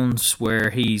Jones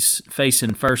where he's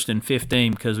facing 1st and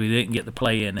 15 because we didn't get the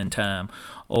play in time,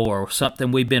 or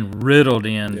something we've been riddled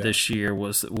in this year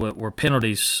were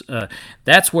penalties.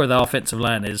 That's where the offensive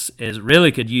line is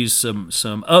really could use some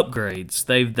upgrades.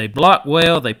 They block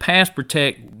well, they pass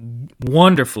protect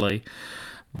wonderfully,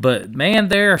 but man,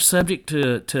 they're subject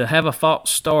to have a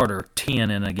false starter 10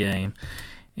 in a game.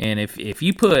 And if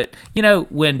you put,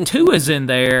 when 2 is in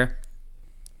there,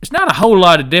 there's not a whole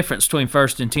lot of difference between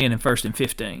 1st and 10 and 1st and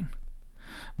 15.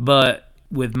 But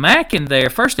with Mac in there,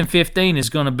 1st and 15 is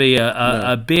going to be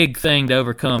a big thing to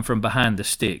overcome from behind the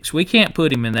sticks. We can't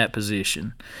put him in that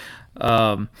position.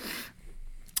 That's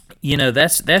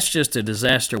just a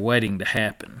disaster waiting to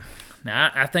happen.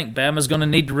 Now, I think Bama's going to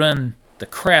need to run the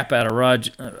crap out of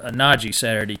Najee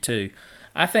Saturday too.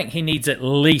 I think he needs at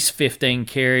least 15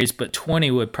 carries, but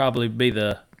 20 would probably be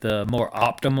the more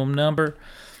optimum number.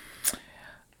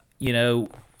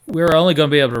 we're only going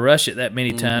to be able to rush it that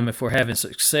many times if we're having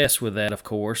success with that, of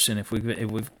course, and if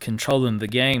we're controlling the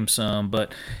game some.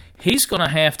 But he's going to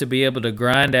have to be able to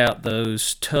grind out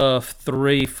those tough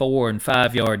 3, 4, and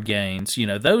 5 yard gains.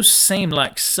 Those seem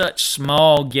like such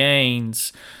small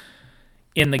gains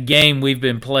in the game we've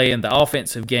been playing, the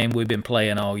offensive game we've been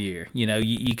playing all year.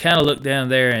 You kind of look down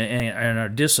there and are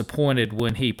disappointed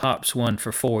when he pops one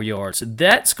for 4 yards.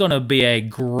 That's going to be a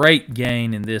great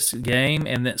gain in this game,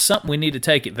 and that's something we need to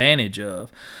take advantage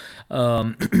of.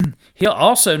 He'll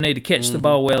also need to catch the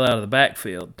ball well out of the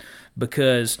backfield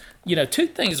because, two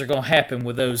things are going to happen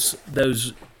with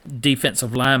those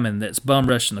defensive linemen that's bum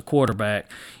rushing the quarterback.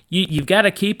 You've got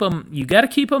to keep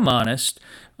them honest.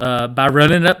 By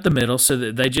running up the middle so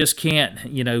that they just can't,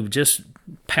 just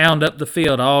pound up the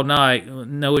field all night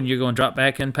knowing you're going to drop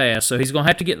back and pass. So he's going to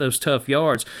have to get those tough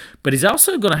yards. But he's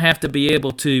also going to have to be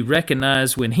able to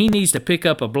recognize when he needs to pick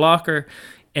up a blocker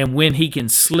and when he can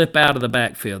slip out of the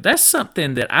backfield. That's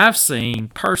something that I've seen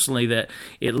personally that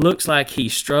it looks like he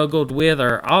struggled with,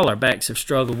 or all our backs have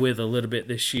struggled with a little bit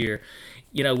this year.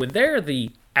 When they're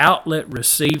the outlet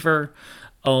receiver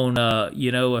on,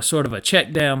 a sort of a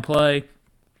check down play,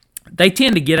 they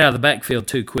tend to get out of the backfield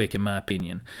too quick, in my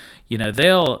opinion.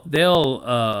 They'll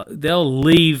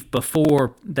leave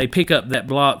before they pick up that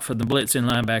block for the blitzing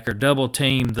linebacker, double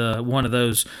team one of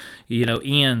those,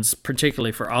 ends,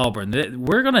 particularly for Auburn.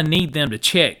 We're going to need them to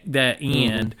check that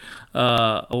end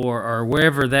or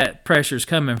wherever that pressure's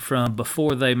coming from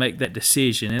before they make that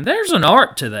decision. And there's an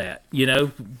art to that.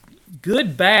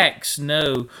 Good backs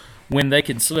know when they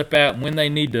can slip out and when they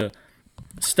need to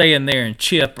stay in there and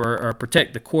chip or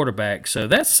protect the quarterback. So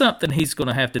that's something he's going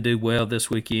to have to do well this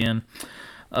weekend.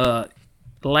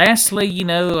 Lastly,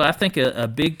 I think a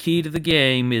big key to the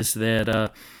game is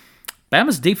that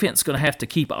Bama's defense is going to have to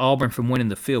keep Auburn from winning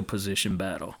the field position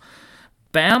battle.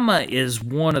 Bama is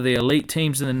one of the elite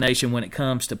teams in the nation when it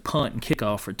comes to punt and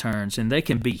kickoff returns, and they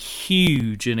can be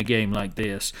huge in a game like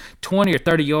this. 20 or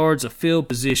 30 yards of field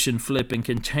position flipping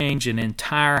can change an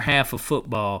entire half of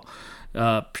football.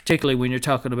 Particularly when you're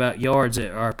talking about yards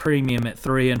that are premium at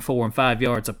 3 and 4 and 5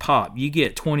 yards a pop. You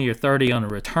get 20 or 30 on a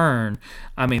return.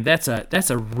 I mean, that's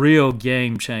a real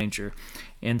game changer.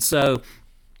 And so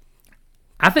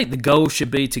I think the goal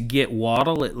should be to get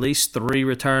Waddle at least 3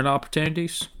 return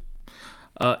opportunities.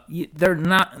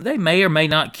 They may or may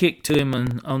not kick to him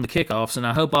on the kickoffs, and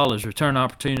I hope all his return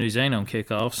opportunities ain't on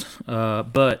kickoffs.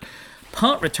 But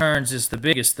punt returns is the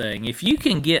biggest thing. If you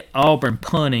can get Auburn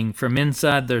punting from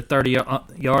inside their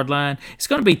 30-yard line, it's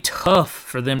going to be tough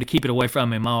for them to keep it away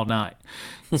from him all night.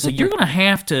 So you're going to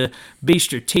have to be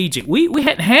strategic. We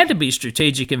hadn't had to be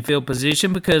strategic in field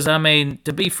position because,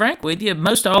 to be frank with you,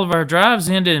 most all of our drives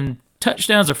end in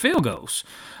touchdowns or field goals.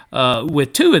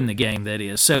 With 2 in the game, that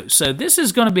is. So this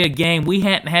is going to be a game we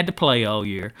hadn't had to play all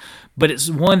year, but it's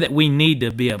one that we need to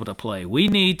be able to play. We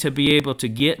need to be able to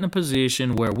get in a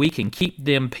position where we can keep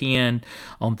them pinned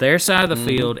on their side of the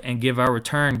field and give our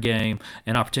return game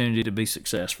an opportunity to be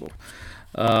successful.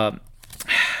 I'm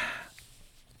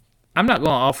not going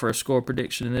to offer a score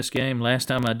prediction in this game. Last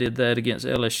time I did that against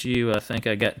LSU, I think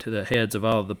I got to the heads of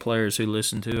all of the players who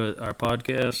listen to our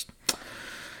podcast.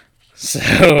 So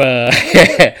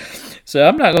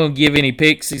I'm not going to give any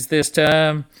pixies this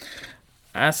time.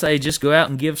 I say just go out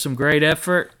and give some great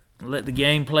effort, let the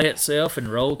game play itself, and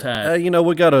roll tide.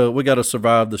 We gotta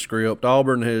survive the script.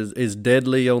 Auburn is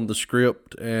deadly on the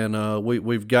script, and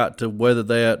we've got to weather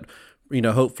that.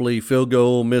 Hopefully field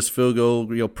goal, missed field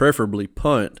goal, preferably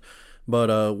punt.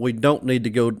 But we don't need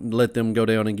to let them go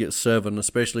down and get 7,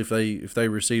 especially if they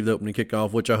receive the opening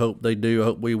kickoff, which I hope they do. I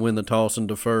hope we win the toss and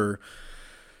defer.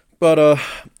 But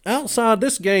outside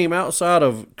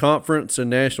of conference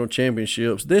and national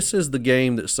championships, this is the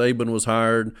game that Saban was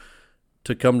hired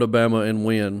to come to Bama and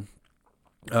win.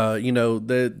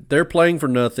 They're playing for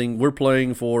nothing. We're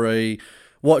playing for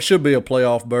what should be a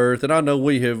playoff berth. And I know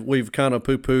we've kind of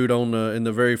poo-pooed on in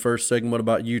the very first segment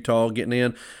about Utah getting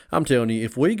in. I'm telling you,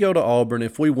 if we go to Auburn,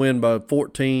 if we win by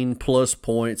 14 plus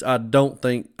points, I don't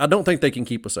think they can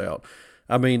keep us out.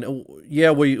 Some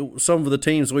of the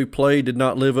teams we played did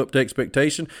not live up to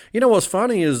expectation. What's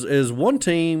funny is one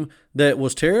team that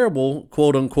was terrible,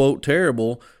 quote unquote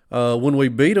terrible, when we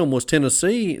beat them was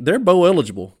Tennessee. They're bowl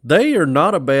eligible. They are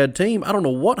not a bad team. I don't know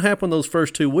what happened those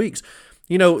first 2 weeks.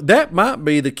 That might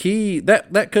be the key.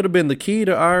 That could have been the key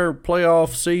to our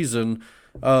playoff season.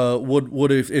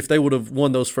 Would if they would have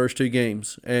won those first 2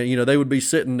 games, and they would be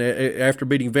sitting after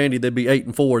beating Vandy, they'd be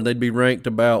 8-4, and they'd be ranked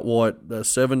about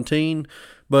 17.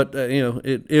 But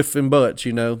if and buts,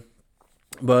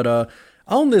 But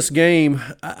on this game,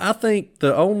 I think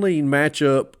the only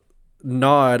matchup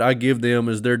nod I give them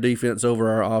is their defense over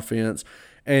our offense,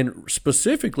 and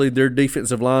specifically their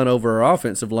defensive line over our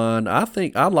offensive line. I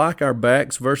think I like our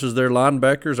backs versus their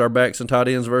linebackers, our backs and tight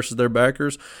ends versus their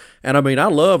backers. And I mean, I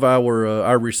love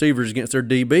our receivers against their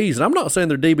DBs. And I'm not saying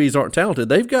their DBs aren't talented.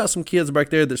 They've got some kids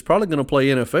back there that's probably going to play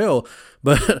NFL.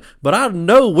 But I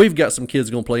know we've got some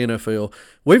kids going to play NFL.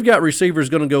 We've got receivers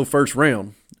going to go first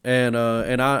round, and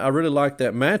I really like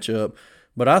that matchup.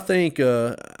 But I think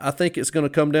it's going to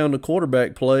come down to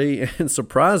quarterback play, and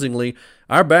surprisingly,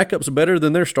 our backups are better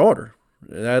than their starter.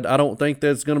 I don't think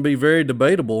that's going to be very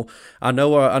debatable. I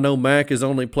know Mac has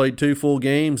only played 2 full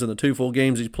games, and the 2 full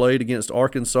games he's played against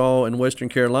Arkansas and Western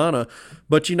Carolina.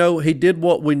 But, he did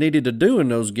what we needed to do in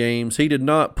those games. He did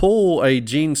not pull a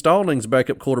Gene Stallings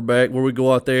backup quarterback where we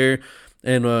go out there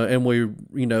and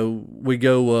we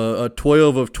go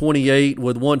 12 of 28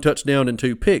 with 1 touchdown and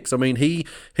 2 picks. I mean, he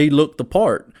looked the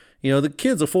part. The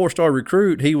kid's a 4-star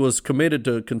recruit. He was committed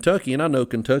to Kentucky, and I know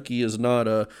Kentucky is not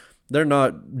they're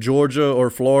not Georgia or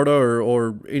Florida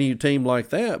or any team like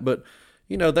that, but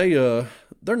they're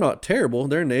not terrible.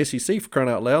 They're in the SEC for crying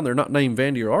out loud. They're not named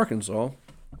Vandy or Arkansas.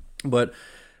 But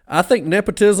I think I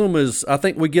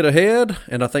think we get ahead,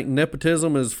 and I think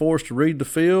nepotism is forced to read the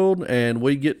field, and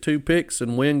we get 2 picks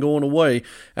and win going away.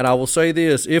 And I will say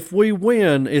this, if we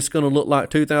win, it's going to look like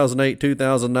 2008,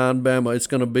 2009 Bama. It's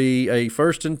going to be a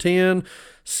 1st and 10,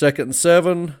 2nd and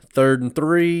 7, 3rd and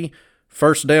 3,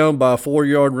 first down by a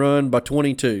 4-yard run by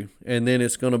 22, and then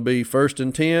it's going to be 1st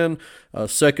and 10,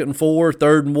 2nd and 4,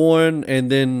 3rd and 1,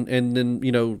 and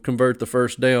then convert the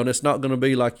first down. It's not going to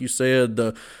be like you said,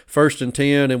 the 1st and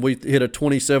 10, and we hit a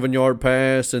 27-yard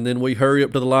pass, and then we hurry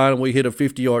up to the line and we hit a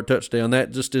 50-yard touchdown.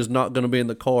 That just is not going to be in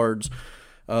the cards.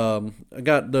 I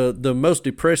got the most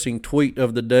depressing tweet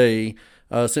of the day.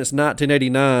 Since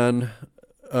 1989,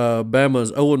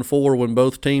 Bama's 0-4 when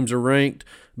both teams are ranked.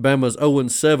 Bama's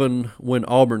 0-7 when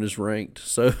Auburn is ranked.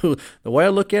 So the way I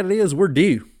look at it is we're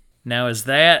due. Now, is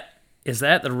that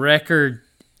the record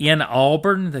in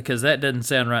Auburn? Because that doesn't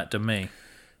sound right to me.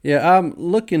 Yeah, I'm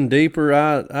looking deeper.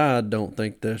 I don't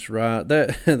think that's right.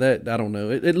 That I don't know.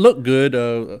 It looked good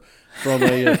from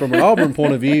an Auburn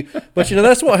point of view, but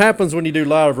that's what happens when you do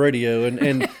live radio.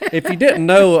 And if you didn't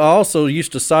know, I also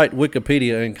used to cite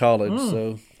Wikipedia in college.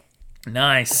 So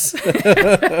nice.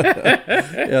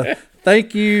 Yeah.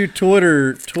 Thank you,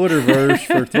 Twitterverse,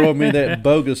 for throwing me that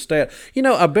bogus stat.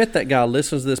 I bet that guy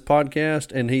listens to this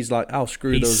podcast, and he's like, I'll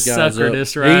screw those guys up.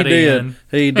 Us right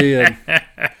He did.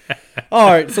 All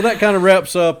right, so that kind of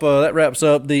wraps up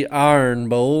the Iron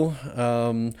Bowl.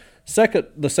 The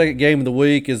second game of the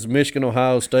week is Michigan,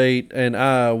 Ohio State, and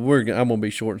I'm going to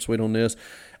be short and sweet on this.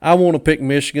 I want to pick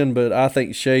Michigan, but I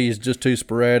think Shea is just too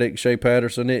sporadic, Shea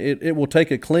Patterson. It will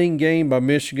take a clean game by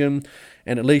Michigan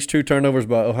and at least 2 turnovers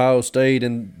by Ohio State,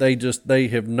 and they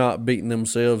have not beaten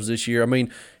themselves this year. I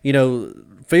mean,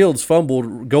 Fields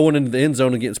fumbled going into the end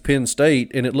zone against Penn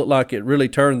State, and it looked like it really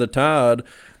turned the tide,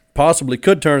 possibly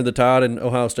could turn the tide, and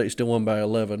Ohio State still won by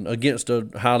 11 against a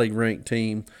highly ranked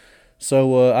team.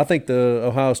 So I think the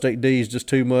Ohio State D is just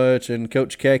too much, and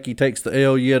Coach Kaki takes the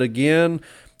L yet again,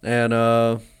 and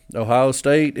Ohio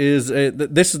State they're in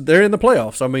the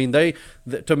playoffs. I mean,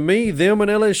 to me, them and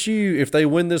LSU, if they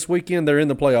win this weekend, they're in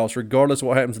the playoffs, regardless of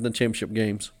what happens in the championship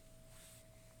games.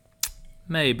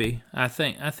 Maybe. I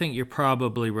think you're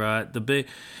probably right.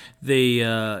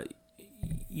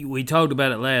 We talked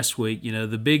about it last week.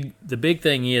 The big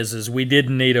thing is we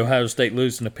didn't need Ohio State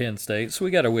losing to Penn State, so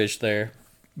we got a wish there.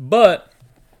 But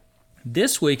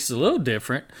this week's a little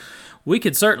different. We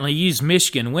could certainly use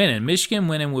Michigan winning. Michigan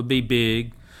winning would be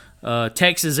big.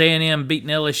 Texas A&M beating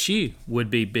LSU would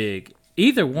be big.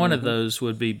 Either one of those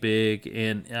would be big,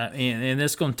 and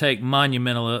it's going to take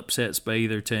monumental upsets by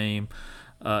either team.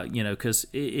 Because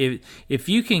if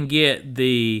you can get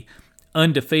the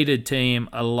undefeated team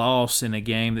a loss in a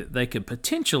game that they could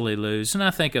potentially lose, and I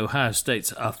think Ohio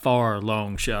State's a far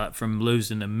long shot from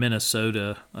losing to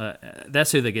Minnesota.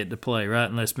 That's who they get to play, right?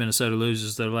 Unless Minnesota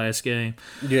loses their last game.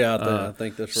 Yeah, I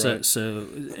think that's right. So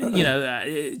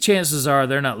chances are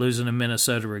they're not losing to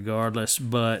Minnesota regardless.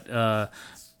 But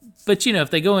if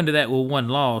they go into that with 1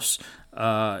 loss,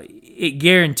 it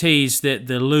guarantees that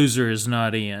the loser is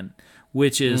not in,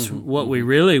 which is what we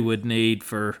really would need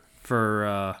for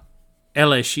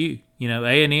LSU.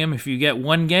 A&M, if you got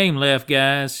 1 game left,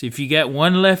 guys, if you got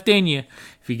 1 left in you,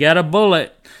 if you got a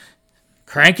bullet,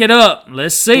 crank it up.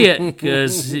 Let's see it,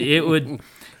 because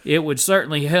it would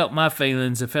certainly help my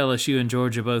feelings if LSU and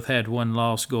Georgia both had 1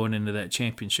 loss going into that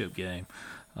championship game.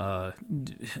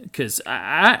 Because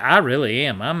I really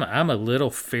am. I'm a little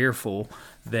fearful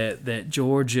that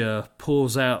Georgia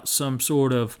pulls out some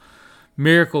sort of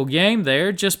miracle game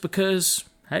there just because,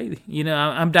 hey,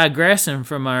 I'm digressing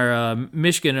from our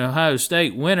Michigan-Ohio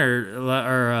State winner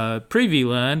or preview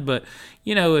line, but,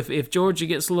 if Georgia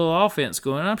gets a little offense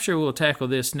going, I'm sure we'll tackle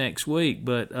this next week.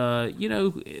 But, a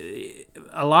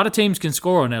lot of teams can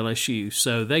score on LSU,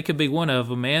 so they could be one of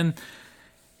them.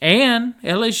 And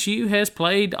LSU has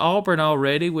played Auburn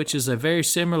already, which is a very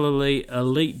similarly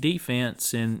elite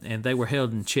defense, and they were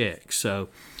held in check. So,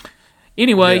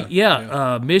 anyway,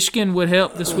 Michigan would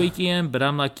help this weekend, but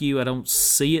I'm like you, I don't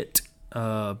see it.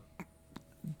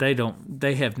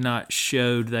 They have not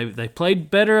showed. They played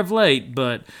better of late,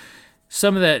 but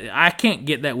some of that, I can't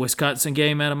get that Wisconsin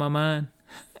game out of my mind.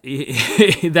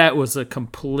 That was a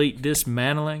complete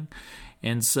dismantling.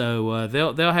 And so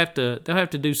they'll have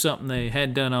to do something they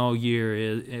hadn't done all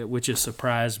year, which has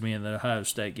surprised me in the Ohio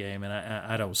State game, and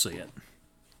I don't see it.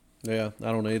 Yeah,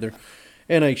 I don't either.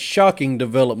 And a shocking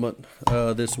development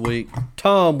this week: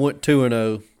 Tom went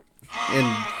 2-0 in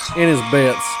his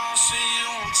bets.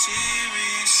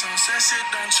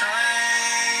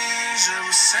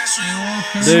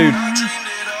 Dude,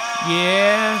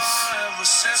 yes,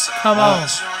 come on.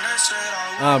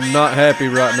 I'm not happy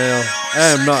right now.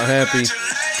 I am not happy.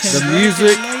 The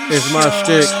music is my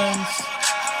shtick.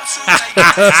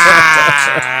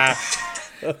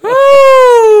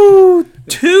 Woo!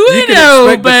 2-0, You can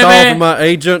expect baby. a call from my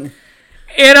agent.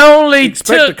 It only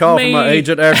Expect a took call me. from my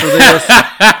agent after this.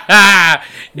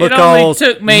 It only Because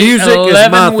took me music is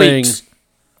 11 my weeks. thing.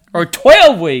 Or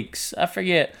 12 weeks. I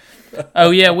forget.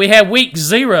 Oh, yeah, we had week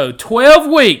 0.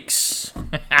 12 weeks.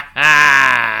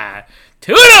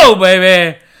 2-0,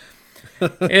 baby.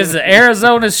 Is the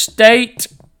Arizona State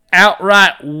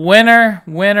outright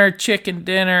winner chicken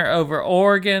dinner over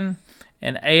Oregon,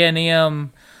 and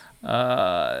A&M.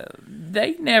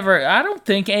 They never. I don't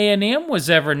think A&M was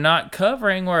ever not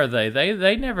covering, were they?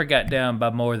 They never got down by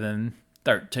more than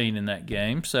 13 in that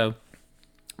game. So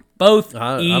both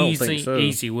I don't think so.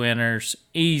 easy winners.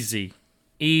 Easy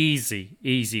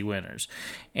winners.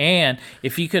 And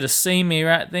if you could have seen me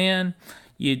right then,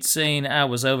 you'd seen I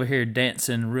was over here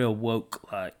dancing real woke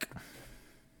like.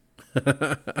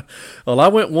 Well, I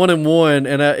went 1-1,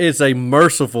 and it's a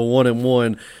merciful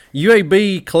 1-1.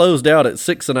 UAB closed out at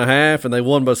 6.5, and they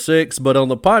won by 6. But on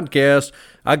the podcast,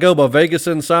 I go by Vegas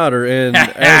Insider, and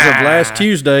as of last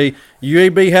Tuesday,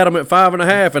 UAB had them at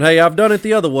 5.5. And hey, I've done it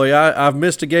the other way. I've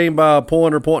missed a game by a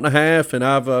point or point and a half, and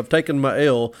I've taken my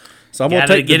L. So I'm going to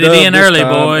take the get it dub in this early,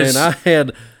 time. boys.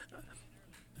 And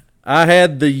I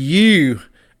had the U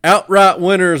outright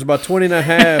winners by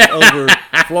 20.5 over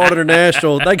Florida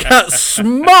International. They got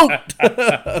smoked.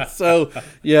 So,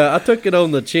 yeah, I took it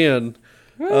on the chin.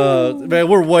 Man,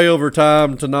 we're way over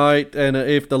time tonight, and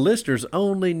if the listeners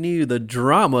only knew the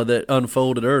drama that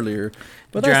unfolded earlier.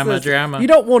 But Drama. You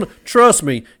don't want to, trust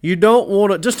me, you don't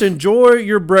want to, just enjoy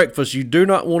your breakfast. You do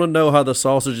not want to know how the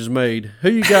sausage is made.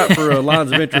 Who you got for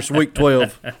Lines of Interest Week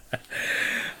 12?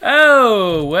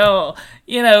 Oh, well,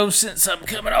 since I'm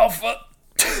coming off up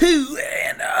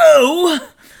 2-0,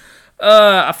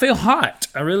 I feel hot.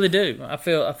 I really do. I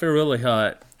feel really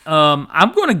hot.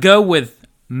 I'm going to go with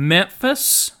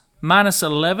Memphis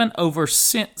 -11 over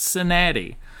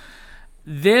Cincinnati.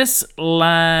 This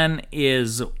line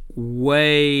is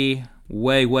way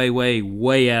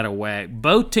out of whack.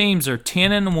 Both teams are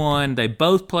 10-1. They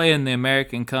both play in the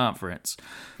American Conference.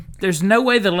 There's no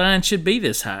way the line should be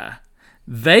this high.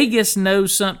 Vegas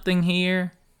knows something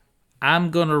here.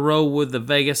 I'm going to roll with the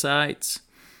Vegasites.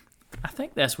 I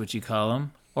think that's what you call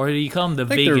them. Or do you call them the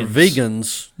vegans? They're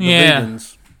vegans. Yeah.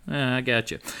 Vegans. Yeah, I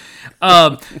got you.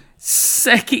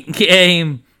 Second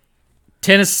game,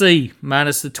 Tennessee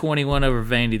 -21 over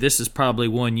Vandy. This is probably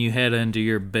one you had under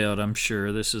your belt, I'm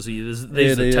sure. These are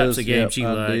the types of games you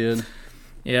like. Did.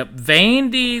 Yep.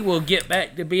 Vandy will get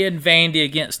back to being Vandy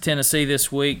against Tennessee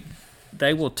this week.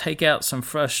 They will take out some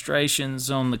frustrations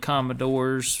on the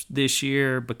Commodores this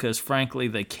year because, frankly,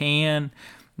 they can,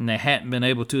 and they hadn't been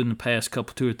able to in the past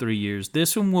 2 or 3 years.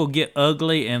 This one will get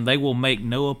ugly, and they will make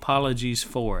no apologies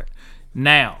for it.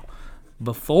 Now,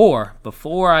 before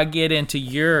I get into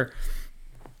your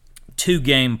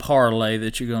 2-game parlay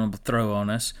that you're going to throw on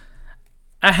us,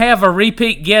 I have a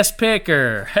repeat guest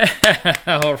picker.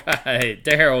 All right,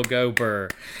 Daryl Gober.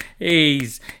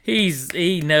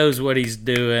 He knows what he's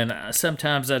doing.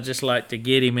 Sometimes I just like to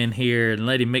get him in here and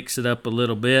let him mix it up a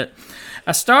little bit.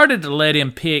 I started to let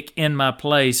him pick in my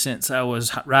play since I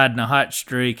was riding a hot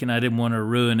streak and I didn't want to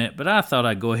ruin it, but I thought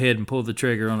I'd go ahead and pull the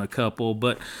trigger on a couple.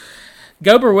 But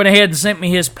Gober went ahead and sent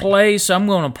me his plays, so I'm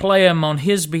going to play him on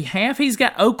his behalf. He's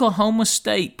got Oklahoma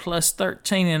State plus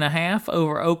 13.5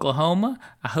 over Oklahoma.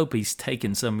 I hope he's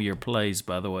taking some of your plays,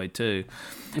 by the way, too.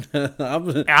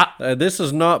 This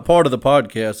is not part of the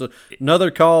podcast.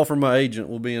 Another call from my agent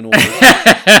will be in order.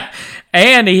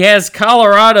 And he has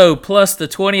Colorado plus the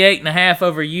 28.5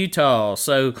 over Utah.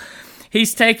 So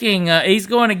he's taking. He's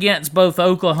going against both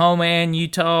Oklahoma and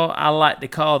Utah. I like to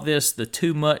call this the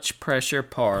too much pressure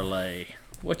parlay.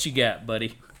 What you got,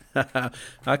 buddy?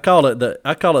 I call it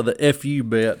the FU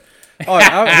bet. All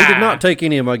right, he did not take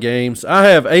any of my games. I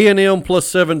have A&M plus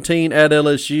 17 at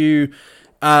LSU.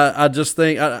 I just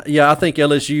think, I think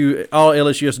LSU. All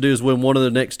LSU has to do is win one of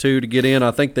the next two to get in. I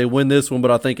think they win this one,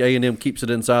 but I think A&M keeps it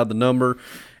inside the number.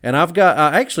 And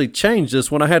I actually changed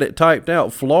this when I had it typed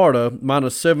out. Florida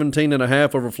minus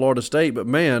 17.5 over Florida State. But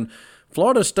man,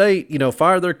 Florida State,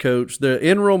 fired their coach. The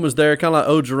interim is there, kind of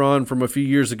like Ogeron from a few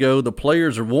years ago. The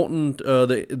players are wanting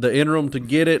the interim to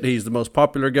get it. He's the most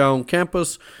popular guy on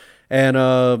campus. And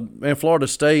Florida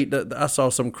State, I saw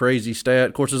some crazy stat.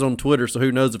 Of course, it's on Twitter, so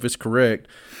who knows if it's correct.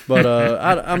 But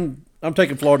I'm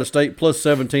taking Florida State plus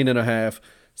 17.5.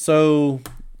 So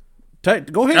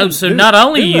go ahead. Oh, so not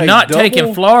only are you not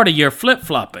taking Florida, you're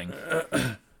flip-flopping.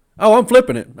 I'm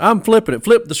flipping it.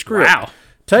 Flip the script. Wow.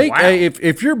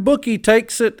 If your bookie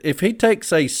takes it, if he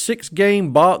takes a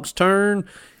 6-game box turn,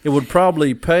 it would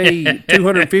probably pay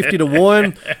 250 to 1.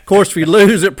 Of course, if you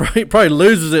lose, it probably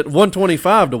loses at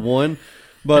 125 to 1.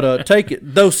 But take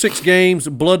it. Those 6 games,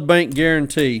 blood bank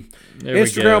guarantee. There we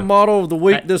Instagram go. model of the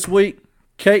week this week,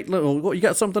 Caitlin. You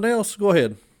got something else? Go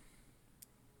ahead.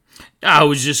 I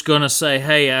was just going to say,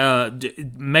 hey,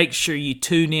 make sure you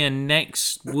tune in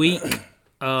next week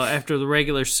after the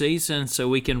regular season so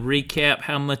we can recap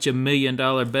how much a $1 million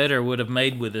bettor would have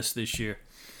made with us this year.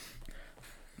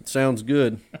 Sounds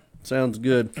good.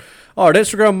 All right,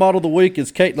 Instagram model of the week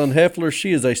is Caitlin Heffler.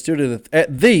 She is a student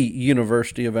at the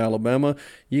University of Alabama.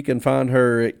 You can find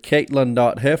her at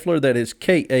Caitlin.Heffler. That is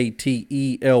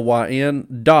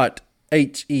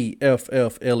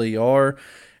KATELYN.HEFFLER.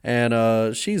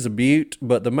 And she's a beaut,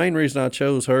 but the main reason I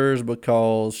chose her is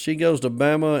because she goes to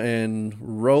Bama and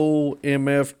roll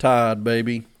MF Tide,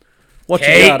 baby. What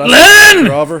you got? Caitlin!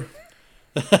 Robert.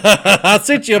 I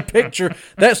sent you a picture.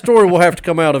 That story will have to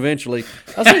come out eventually.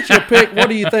 I sent you a pic. What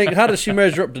do you think? How does she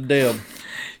measure up to Deb?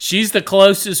 She's the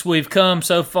closest we've come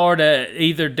so far to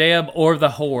either Deb or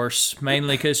the horse,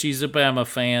 mainly because she's a Bama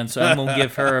fan. So I'm going to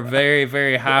give her a very,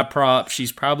 very high prop.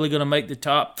 She's probably going to make the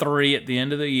top 3 at the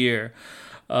end of the year.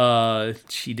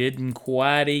 She didn't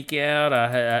quite eke out,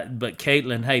 but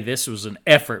Caitlin, hey, this was an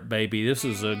effort, baby. This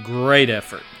was a great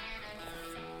effort.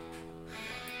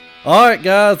 All right,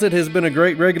 guys, it has been a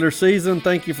great regular season.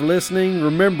 Thank you for listening.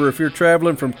 Remember, if you're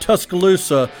traveling from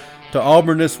Tuscaloosa to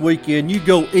Auburn this weekend, you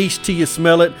go east till you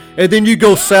smell it, and then you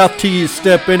go south till you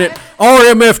step in it.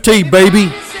 RMFT,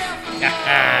 baby.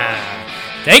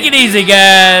 Take it easy,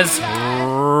 guys.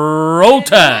 Roll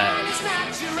Tide.